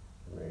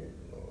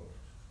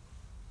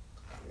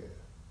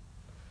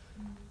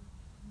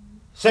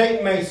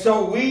 Satan may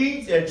sow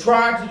weeds and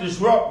try to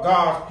disrupt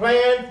God's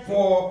plan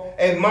for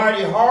a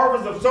mighty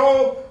harvest of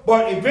souls,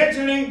 but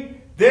eventually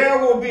there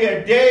will be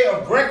a day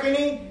of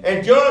reckoning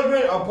and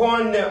judgment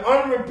upon the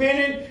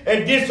unrepentant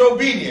and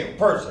disobedient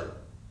person.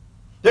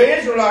 The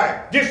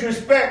Israelite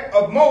disrespect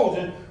of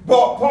Moses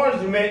brought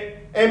punishment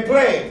and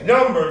plagues.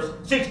 Numbers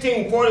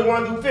 16,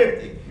 41 through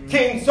 50.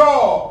 King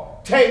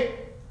Saul's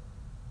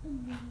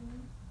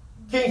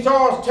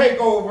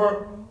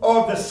takeover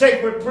of the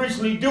sacred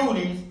priestly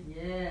duties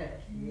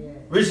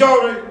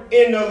resulted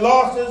in the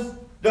loss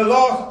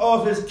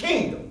of his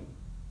kingdom.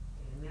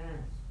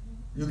 Amen.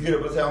 You get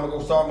up and say, I'm going to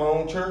go start my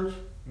own church?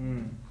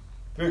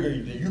 Figure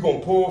you're going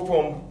to pull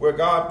from where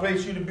God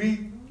placed you to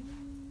be?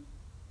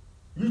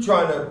 You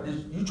trying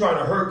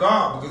to hurt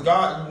God, because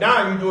God,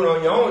 now you're doing it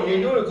on your own. You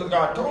ain't doing it because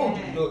God told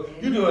you to do it.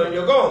 You're doing it on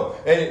your own.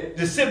 And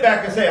to sit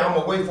back and say, I'm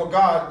going to wait for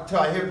God until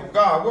I hear from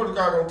God, what is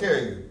God going to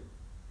tell you?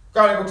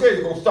 God ain't going to tell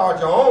you to go start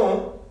your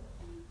own.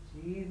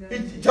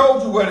 He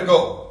told you where to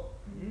go.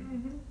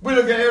 We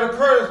look at Elder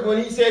Curtis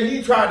when he said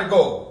he tried to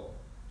go.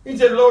 He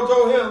said the Lord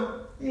told him,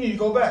 you need to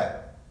go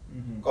back.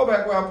 Go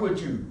back where I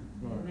put you.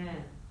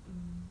 Amen.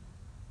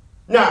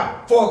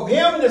 Now, for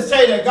him to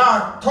say that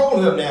God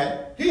told him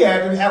that, he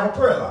had to have a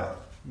prayer life.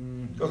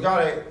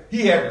 Because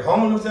he had to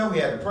humble himself, he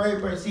had to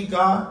pray, seek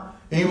God.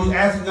 And he was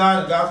asking God,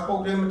 and God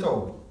spoke to him and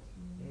told him.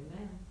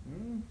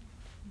 Amen.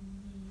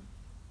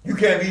 You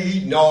can't be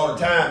eating all the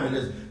time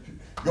and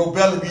your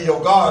belly be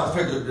your God,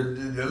 figure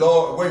the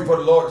Lord, waiting for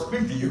the Lord to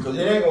speak to you, because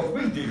it ain't going to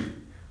speak to you.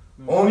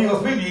 Only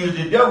going to speak to you is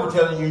the devil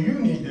telling you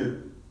need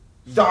to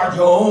start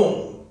your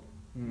own.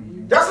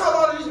 That's how a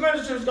lot of these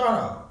ministries got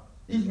out.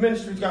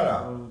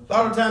 A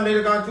lot of times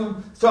they got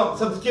through some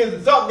skills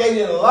and something they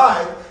didn't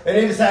like, and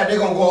they decide they're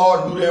going to go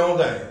out and do their own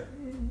thing.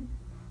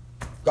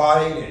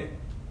 God ain't in it.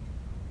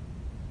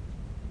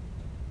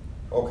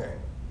 Okay.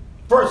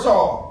 1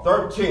 Saul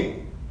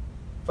 13,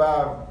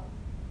 5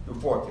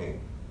 through 14.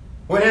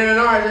 When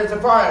Ananias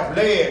and Sapphira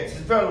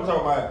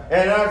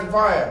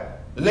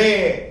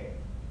led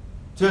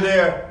to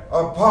their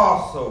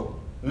apostle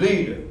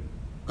leader,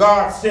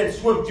 God sent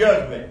swift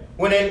judgment.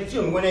 When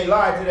they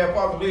lied to their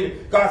apostle leader,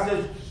 God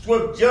sent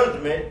swift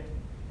judgment,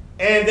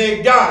 and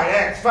they died.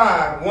 Acts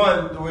 5,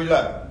 1 through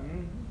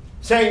 11.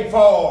 Satan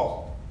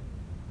falls,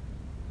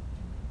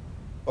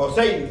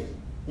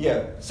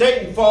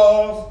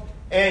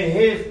 and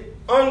his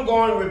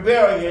ongoing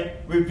rebellion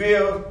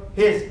reveals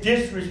his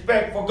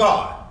disrespect for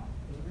God.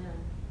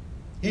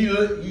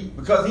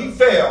 Because he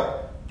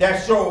fell,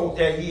 that shows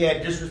that he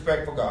had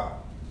disrespect for God,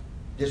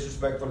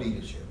 disrespect for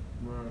leadership.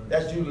 Right.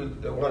 That's usually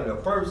one of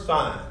the first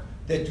signs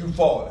that you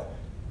fall.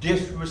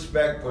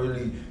 Disrespect for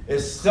leadership.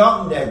 It's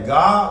something that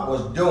God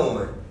was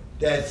doing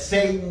that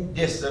Satan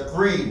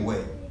disagreed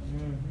with.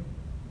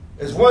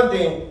 It's one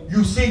thing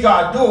you see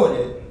God doing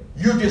it,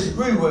 you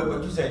disagree with it,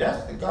 but you say,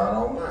 that's the God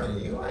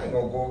Almighty. You ain't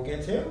going to go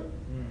against him.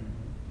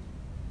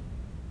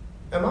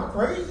 Am I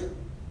crazy?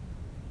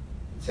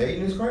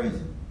 Satan is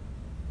crazy.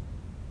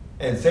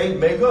 And Satan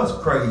make us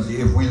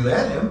crazy if we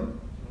let him.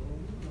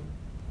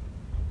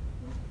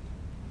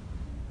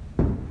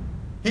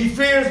 He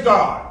fears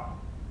God.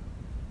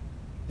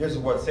 This is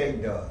what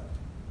Satan does.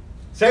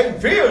 Satan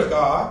fears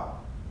God,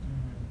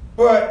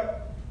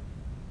 but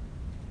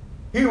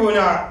he will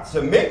not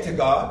submit to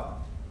God.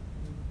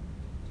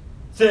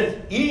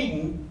 Since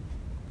Eden,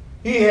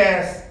 he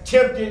has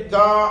tempted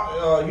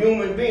God,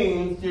 human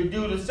beings to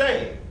do the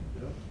same.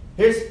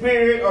 His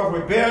spirit of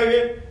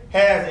rebellion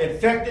has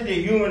infected the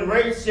human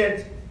race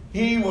since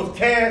he was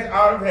cast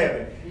out of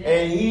heaven.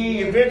 And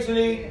he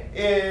eventually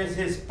is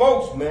his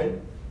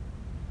spokesman,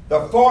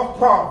 the false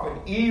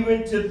prophet,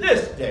 even to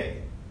this day.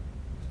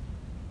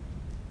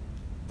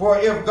 For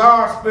if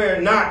God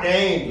spared not the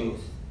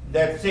angels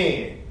that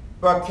sinned,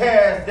 but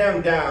cast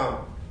them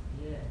down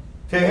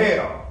to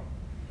hell,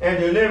 and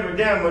delivered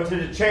them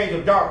unto the chains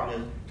of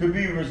darkness, to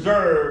be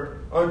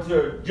reserved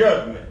unto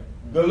judgment,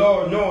 the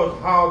Lord knows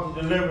how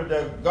to deliver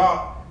the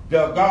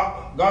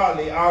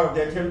godly out of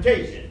their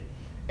temptation,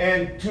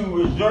 and to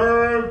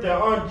reserve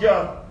the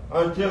unjust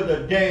until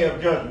the day of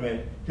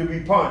judgment, to be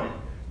punished.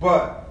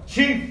 But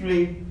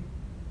chiefly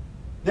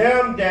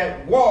them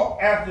that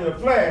walk after the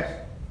flesh,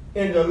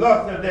 in the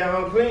lust of their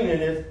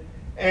uncleanness,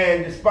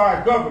 and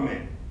despise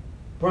government.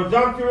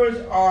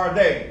 Presumptuous are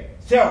they,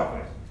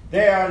 selfish.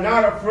 They are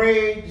not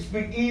afraid to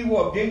speak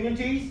evil of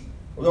dignities,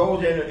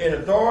 those in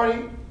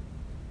authority,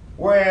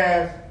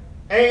 whereas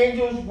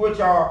angels, which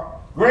are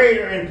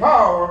greater in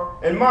power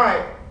and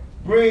might,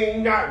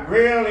 bring not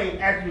railing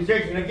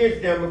accusation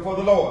against them before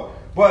the Lord.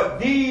 But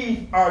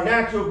these are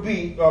natural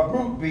beasts, or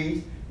brute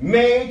beasts,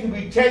 made to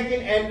be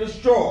taken and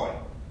destroyed.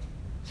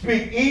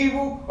 Speak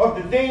evil of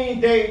the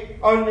things they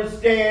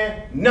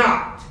understand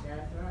not.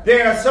 Right.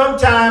 There are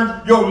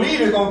sometimes your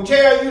leader gonna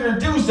tell you to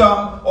do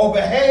something or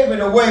behave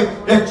in a way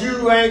that you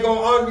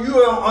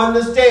don't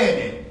understand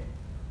it.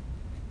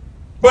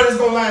 But it's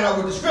gonna line up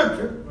with the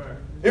scripture. Right.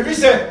 If he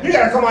said you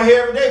gotta come out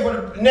here every day for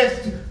the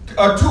next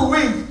 2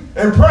 weeks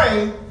and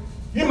pray,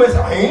 you may say,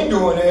 I ain't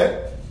doing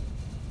that.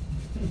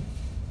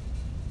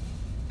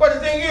 But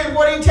the thing is,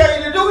 what he tell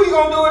you to do, he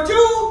gonna do it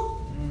too.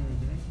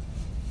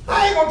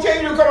 I ain't gonna tell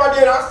you to come out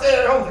there and I'll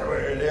stay at home.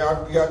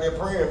 I'll be out there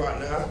praying right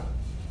now.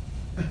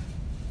 I'm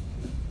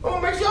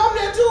gonna make sure I'm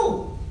there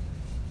too.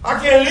 I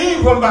can't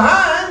leave from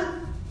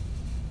behind.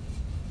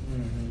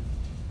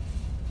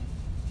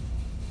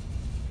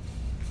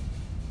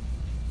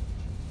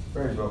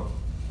 Praise God.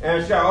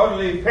 And shall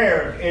utterly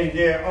perish in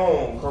their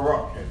own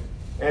corruption,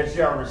 and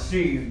shall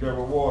receive the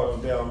reward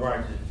of their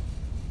unrighteousness.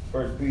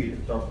 1 Peter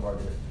talks about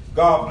this.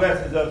 God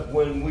blesses us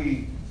when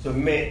we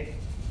submit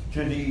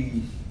to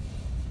these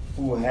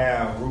who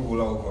have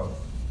rule over us.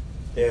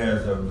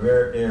 There's an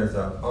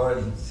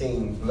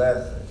unseen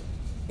blessing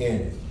in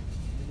it.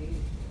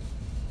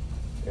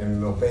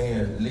 In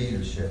obeying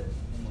leadership.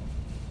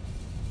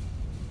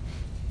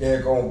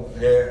 There's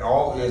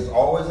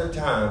always a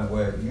time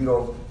where you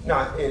don't,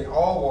 not in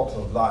all walks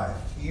of life,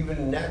 even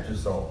in natural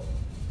soul,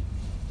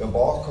 the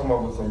boss come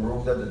up with some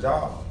rules at the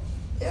job.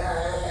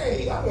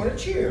 Hey, I want to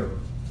cheer him.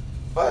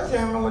 Other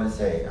time I want to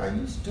say, are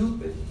you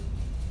stupid?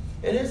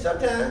 And then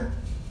sometimes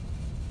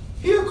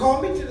he'll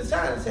call me to the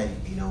side and say,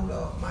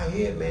 my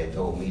head man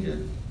told me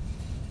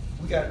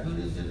we got to do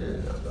this.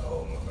 And I said,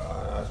 oh my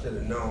God, I should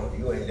have known.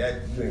 You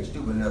ain't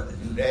stupid enough to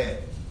do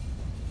that.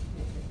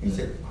 He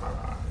said,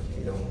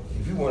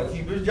 if you want to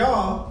keep his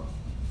job,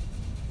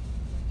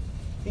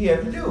 he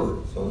has to do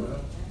it.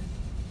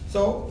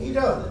 So he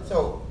does it.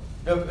 So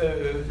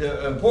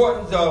the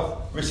importance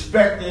of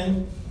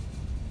respecting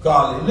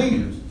godly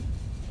leaders.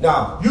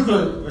 Now, you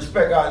can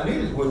respect godly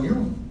leaders when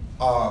you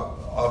are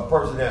a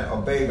person that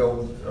obey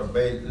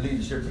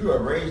leadership. You are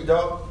raised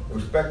up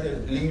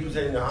respecting leaders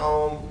in the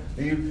home.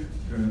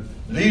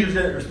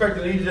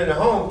 Respecting leaders in the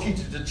home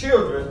teaches the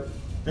children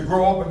to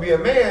grow up and be a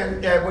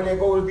man that when they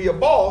go to be a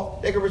boss,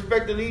 they can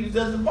respect the leaders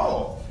as the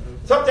boss.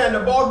 Sometimes the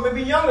boss may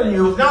be younger than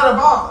you. It's not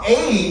about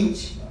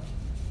age.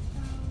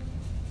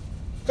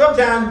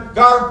 Sometimes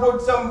God will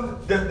put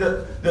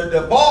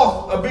the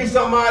boss will be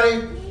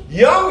somebody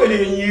younger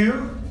than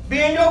you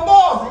being your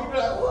boss. And you be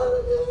like,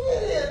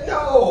 what?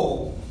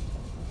 No.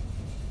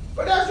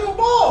 But that's your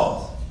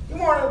boss. You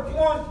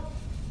want.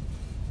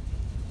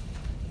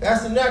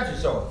 That's the natural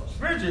soul.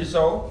 Spiritually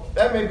soul,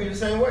 that may be the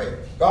same way.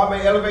 God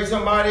may elevate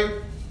somebody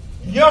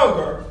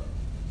younger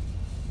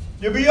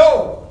to be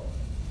old.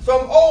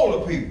 Some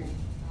older people.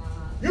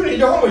 You need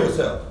to humble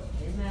yourself.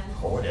 Amen.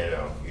 Oh, they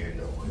know.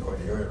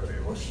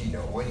 What she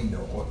know? What he know?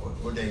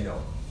 What they know?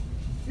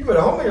 You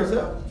better humble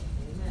yourself.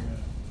 Amen.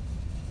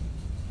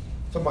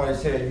 Somebody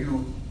said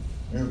you're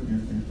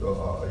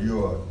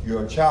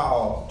a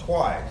child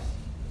twice,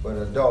 but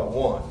an adult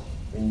once.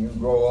 And you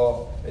grow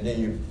up, and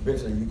then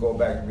eventually you go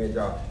back to being a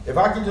child. If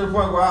I get to the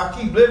point where I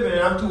keep living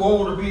and I'm too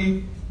old to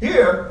be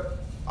here,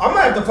 I'm going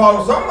to have to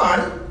follow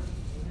somebody.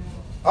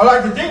 I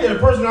like to think that the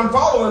person I'm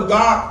following,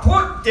 God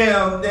put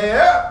them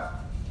there.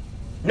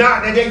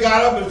 Not that they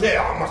got up and said,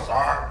 I'm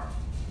sorry.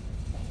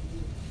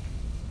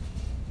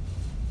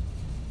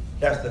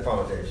 That's the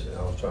foundation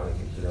I was trying to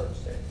get you to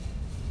understand.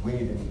 We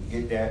need to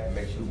get that and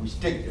make sure we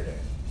stick to that.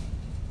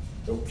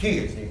 Your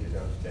kids need to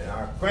understand.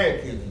 Our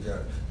grandkids need to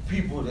understand.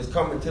 People that's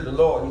coming to the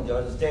Lord need to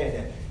understand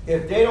that.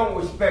 If they don't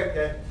respect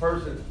that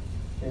person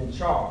in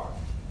charge,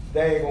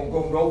 they ain't going to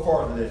go no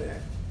farther than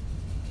that.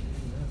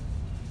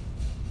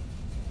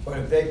 But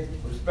if they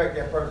respect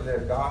that person,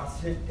 that God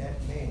sent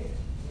that man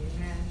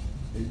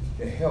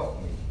to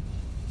help me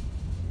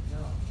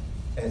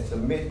and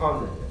submit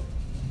under them,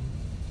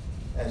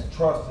 as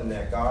trusting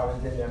that God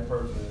is in that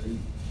person's lead.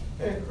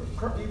 And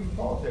even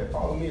Paul said,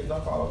 follow me as I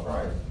follow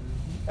Christ.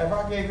 If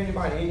I gave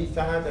anybody any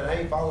sign that I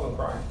ain't following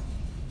Christ,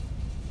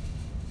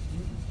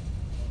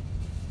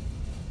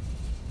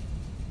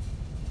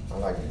 I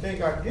like to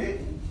think I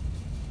didn't.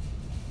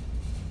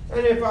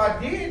 And if I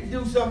did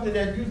do something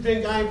that you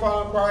think I ain't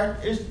following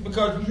Christ, it's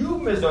because you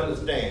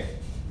misunderstand.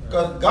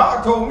 Because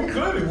God told me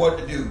clearly what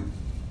to do.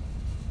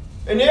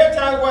 And there are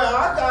times where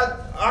I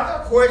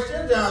got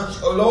questions.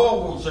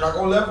 Lord, should I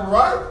go left or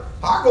right?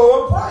 I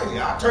go and pray.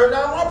 I turn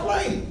down my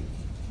plate.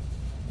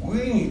 We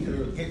need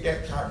to get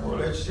that type of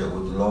relationship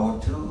with the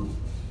Lord too.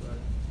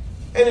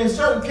 And in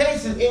certain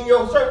cases, in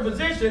your certain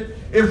position,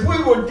 if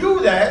we would do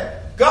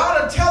that,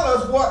 God will tell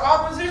us what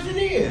our position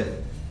is.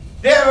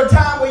 There are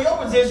times where your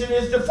position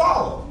is to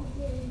follow.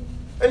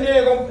 And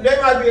then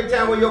there might be a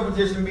time where your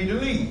position be to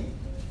lead.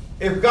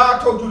 If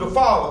God told you to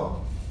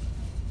follow,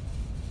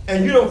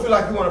 and you don't feel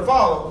like you want to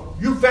follow,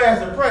 you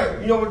fast and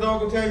pray. You know what the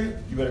Lord will tell you?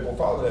 You better go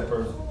follow that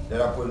person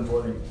that I put in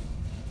front of you.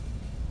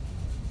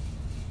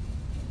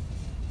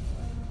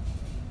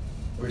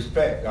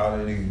 Respect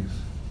godly leaders.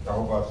 I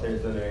hope I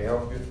said something that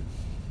helped you.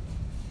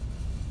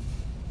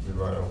 You're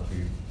right on,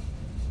 Peter.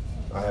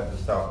 I have to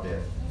stop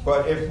there.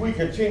 But if we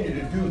continue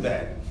to do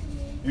that,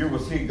 you will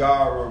see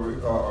God,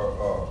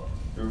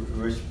 the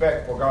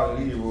respect for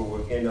godly leaders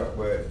will end up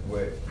with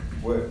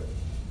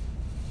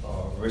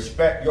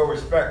respect. Your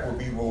respect will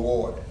be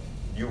rewarded.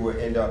 You will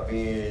end up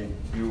being,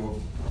 it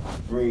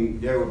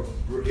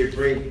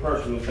brings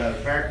personal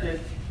satisfaction.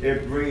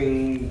 It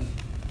brings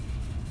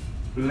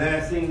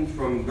blessings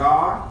from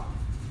God,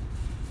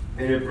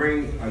 and it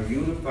brings a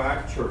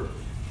unified church,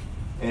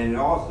 and it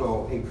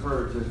also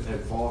encourages and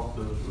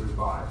fosters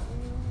revival,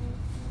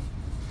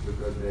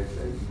 because they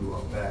say you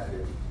are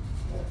backing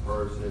that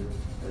person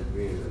as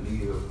being the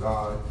leader of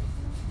God,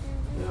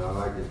 and I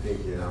like to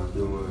think that I'm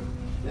doing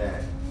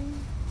that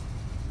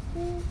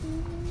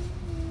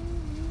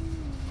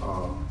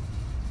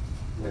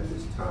at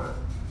this time,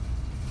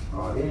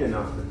 in and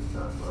out at this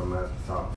time. I'm at the top.